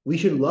 "We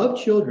should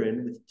love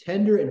children with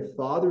tender and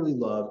fatherly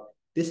love.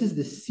 This is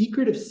the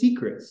secret of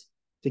secrets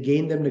to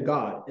gain them to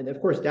God." And of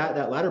course,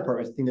 that latter part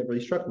was the thing that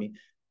really struck me,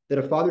 that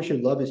a father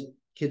should love his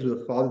kids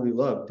with a fatherly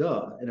love,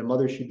 duh, and a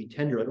mother should be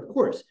tender, like, of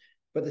course.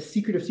 But the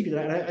secret of secrets,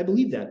 and I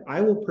believe that.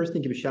 I will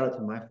personally give a shout out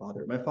to my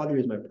father. My father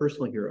is my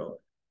personal hero.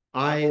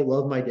 I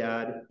love my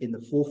dad in the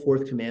full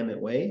fourth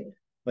commandment way.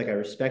 Like, I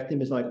respect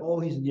him as like, oh,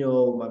 he's,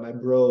 my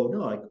bro. No,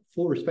 like,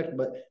 full respect.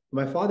 But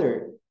my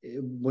father,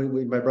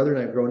 when my brother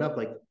and I growing up,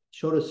 like,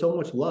 showed us so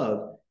much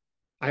love.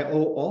 I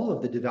owe all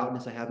of the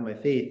devoutness I have in my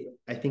faith,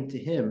 I think, to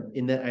him,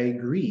 in that I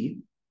agree.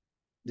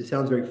 This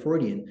sounds very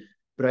Freudian,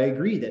 but I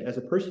agree that as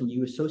a person,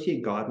 you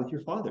associate God with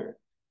your father.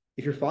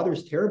 If your father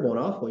is terrible and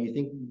awful, you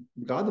think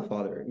God the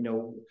Father.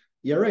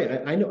 Yeah,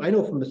 right. I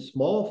know from a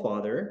small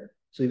father.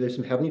 So there's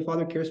some heavenly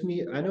father cares for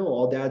me. I know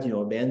all dads,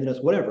 abandon us,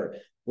 whatever.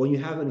 When you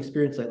have an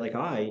experience like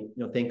I,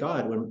 thank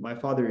God, when my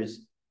father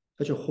is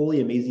such a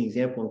holy, amazing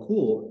example and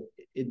cool,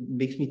 it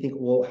makes me think,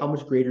 well, how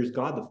much greater is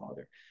God the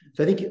Father?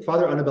 So I think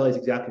Father Annibale is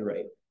exactly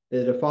right.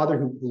 That a father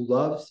who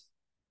loves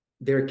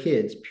their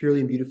kids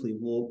purely and beautifully,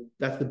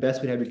 that's the best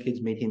way to have your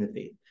kids maintain the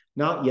faith.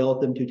 Not yell at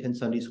them to attend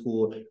Sunday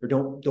school, or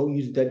don't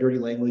use that dirty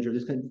language, or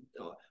this kind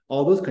of,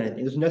 all those kind of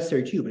things. It's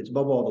necessary too, but it's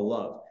above all the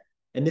love.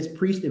 And this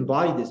priest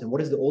embodied this. And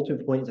what is the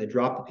ultimate point? As I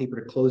drop the paper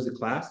to close the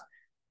class,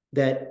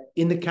 that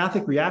in the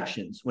Catholic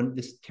reactions, when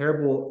this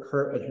terrible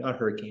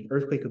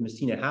earthquake of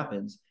Messina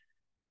happens,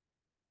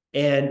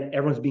 and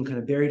everyone's being kind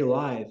of buried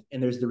alive,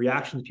 and there's the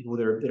reactions of people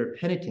that are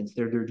penitents,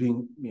 they're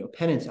doing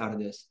penance out of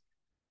this,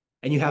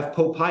 and you have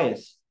Pope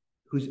Pius,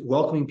 who's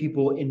welcoming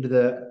people into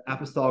the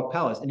apostolic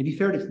palace. And to be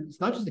fair, it's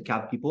not just the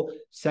Catholic people,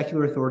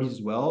 secular authorities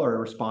as well are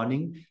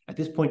responding. At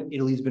this point,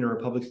 Italy's been a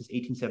republic since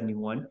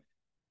 1871.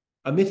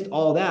 Amidst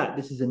all that,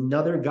 this is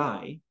another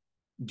guy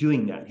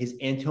doing that. His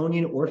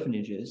Antonian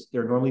orphanages,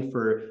 they're normally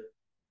for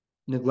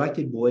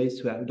neglected boys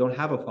who don't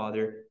have a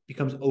father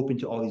becomes open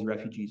to all these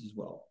refugees as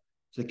well.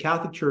 So the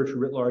Catholic Church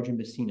writ large in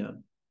Messina,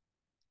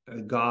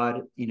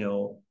 God,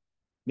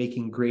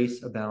 making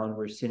grace abound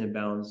where sin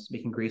abounds,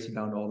 making grace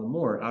abound all the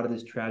more. Out of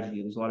this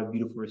tragedy, there's a lot of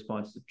beautiful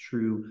responses of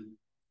true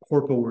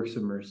corporal works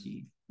of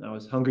mercy. I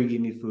was hungry, you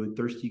gave me food;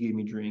 thirsty, you gave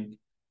me drink.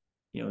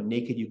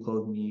 Naked, you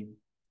clothed me.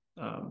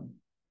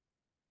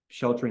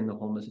 Sheltering the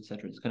homeless,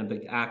 etc. It's kind of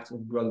like acts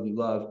of brotherly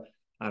love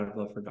out of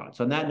love for God.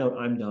 So on that note,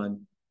 I'm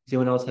done. Does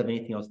anyone else have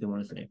anything else they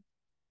want to say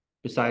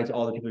besides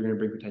all the people you're going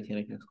to bring for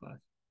Titanic next class?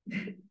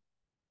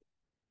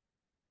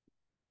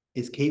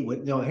 Is Kate? No,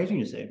 here's what you're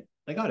going to say.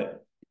 I got it.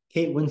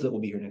 Kate Winslet will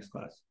be here next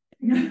class.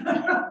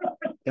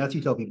 That's what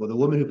you tell people. The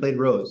woman who played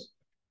Rose,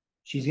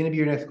 she's going to be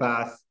here next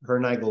class. Her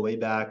and I go way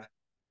back.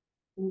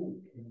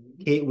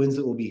 Kate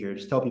Winslet will be here.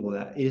 Just tell people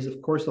that. It is,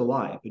 of course, a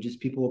lie, but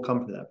just people will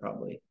come for that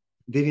probably.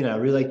 Vivian, I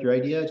really like your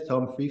idea. Just tell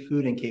them free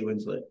food and Kate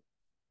Winslet.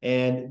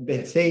 And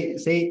say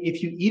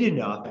if you eat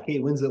enough,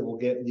 Kate Winslet will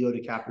get Leo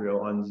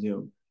DiCaprio on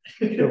Zoom.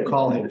 She'll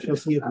call him. She'll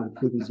see if the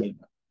food is in.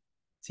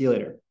 See you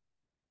later.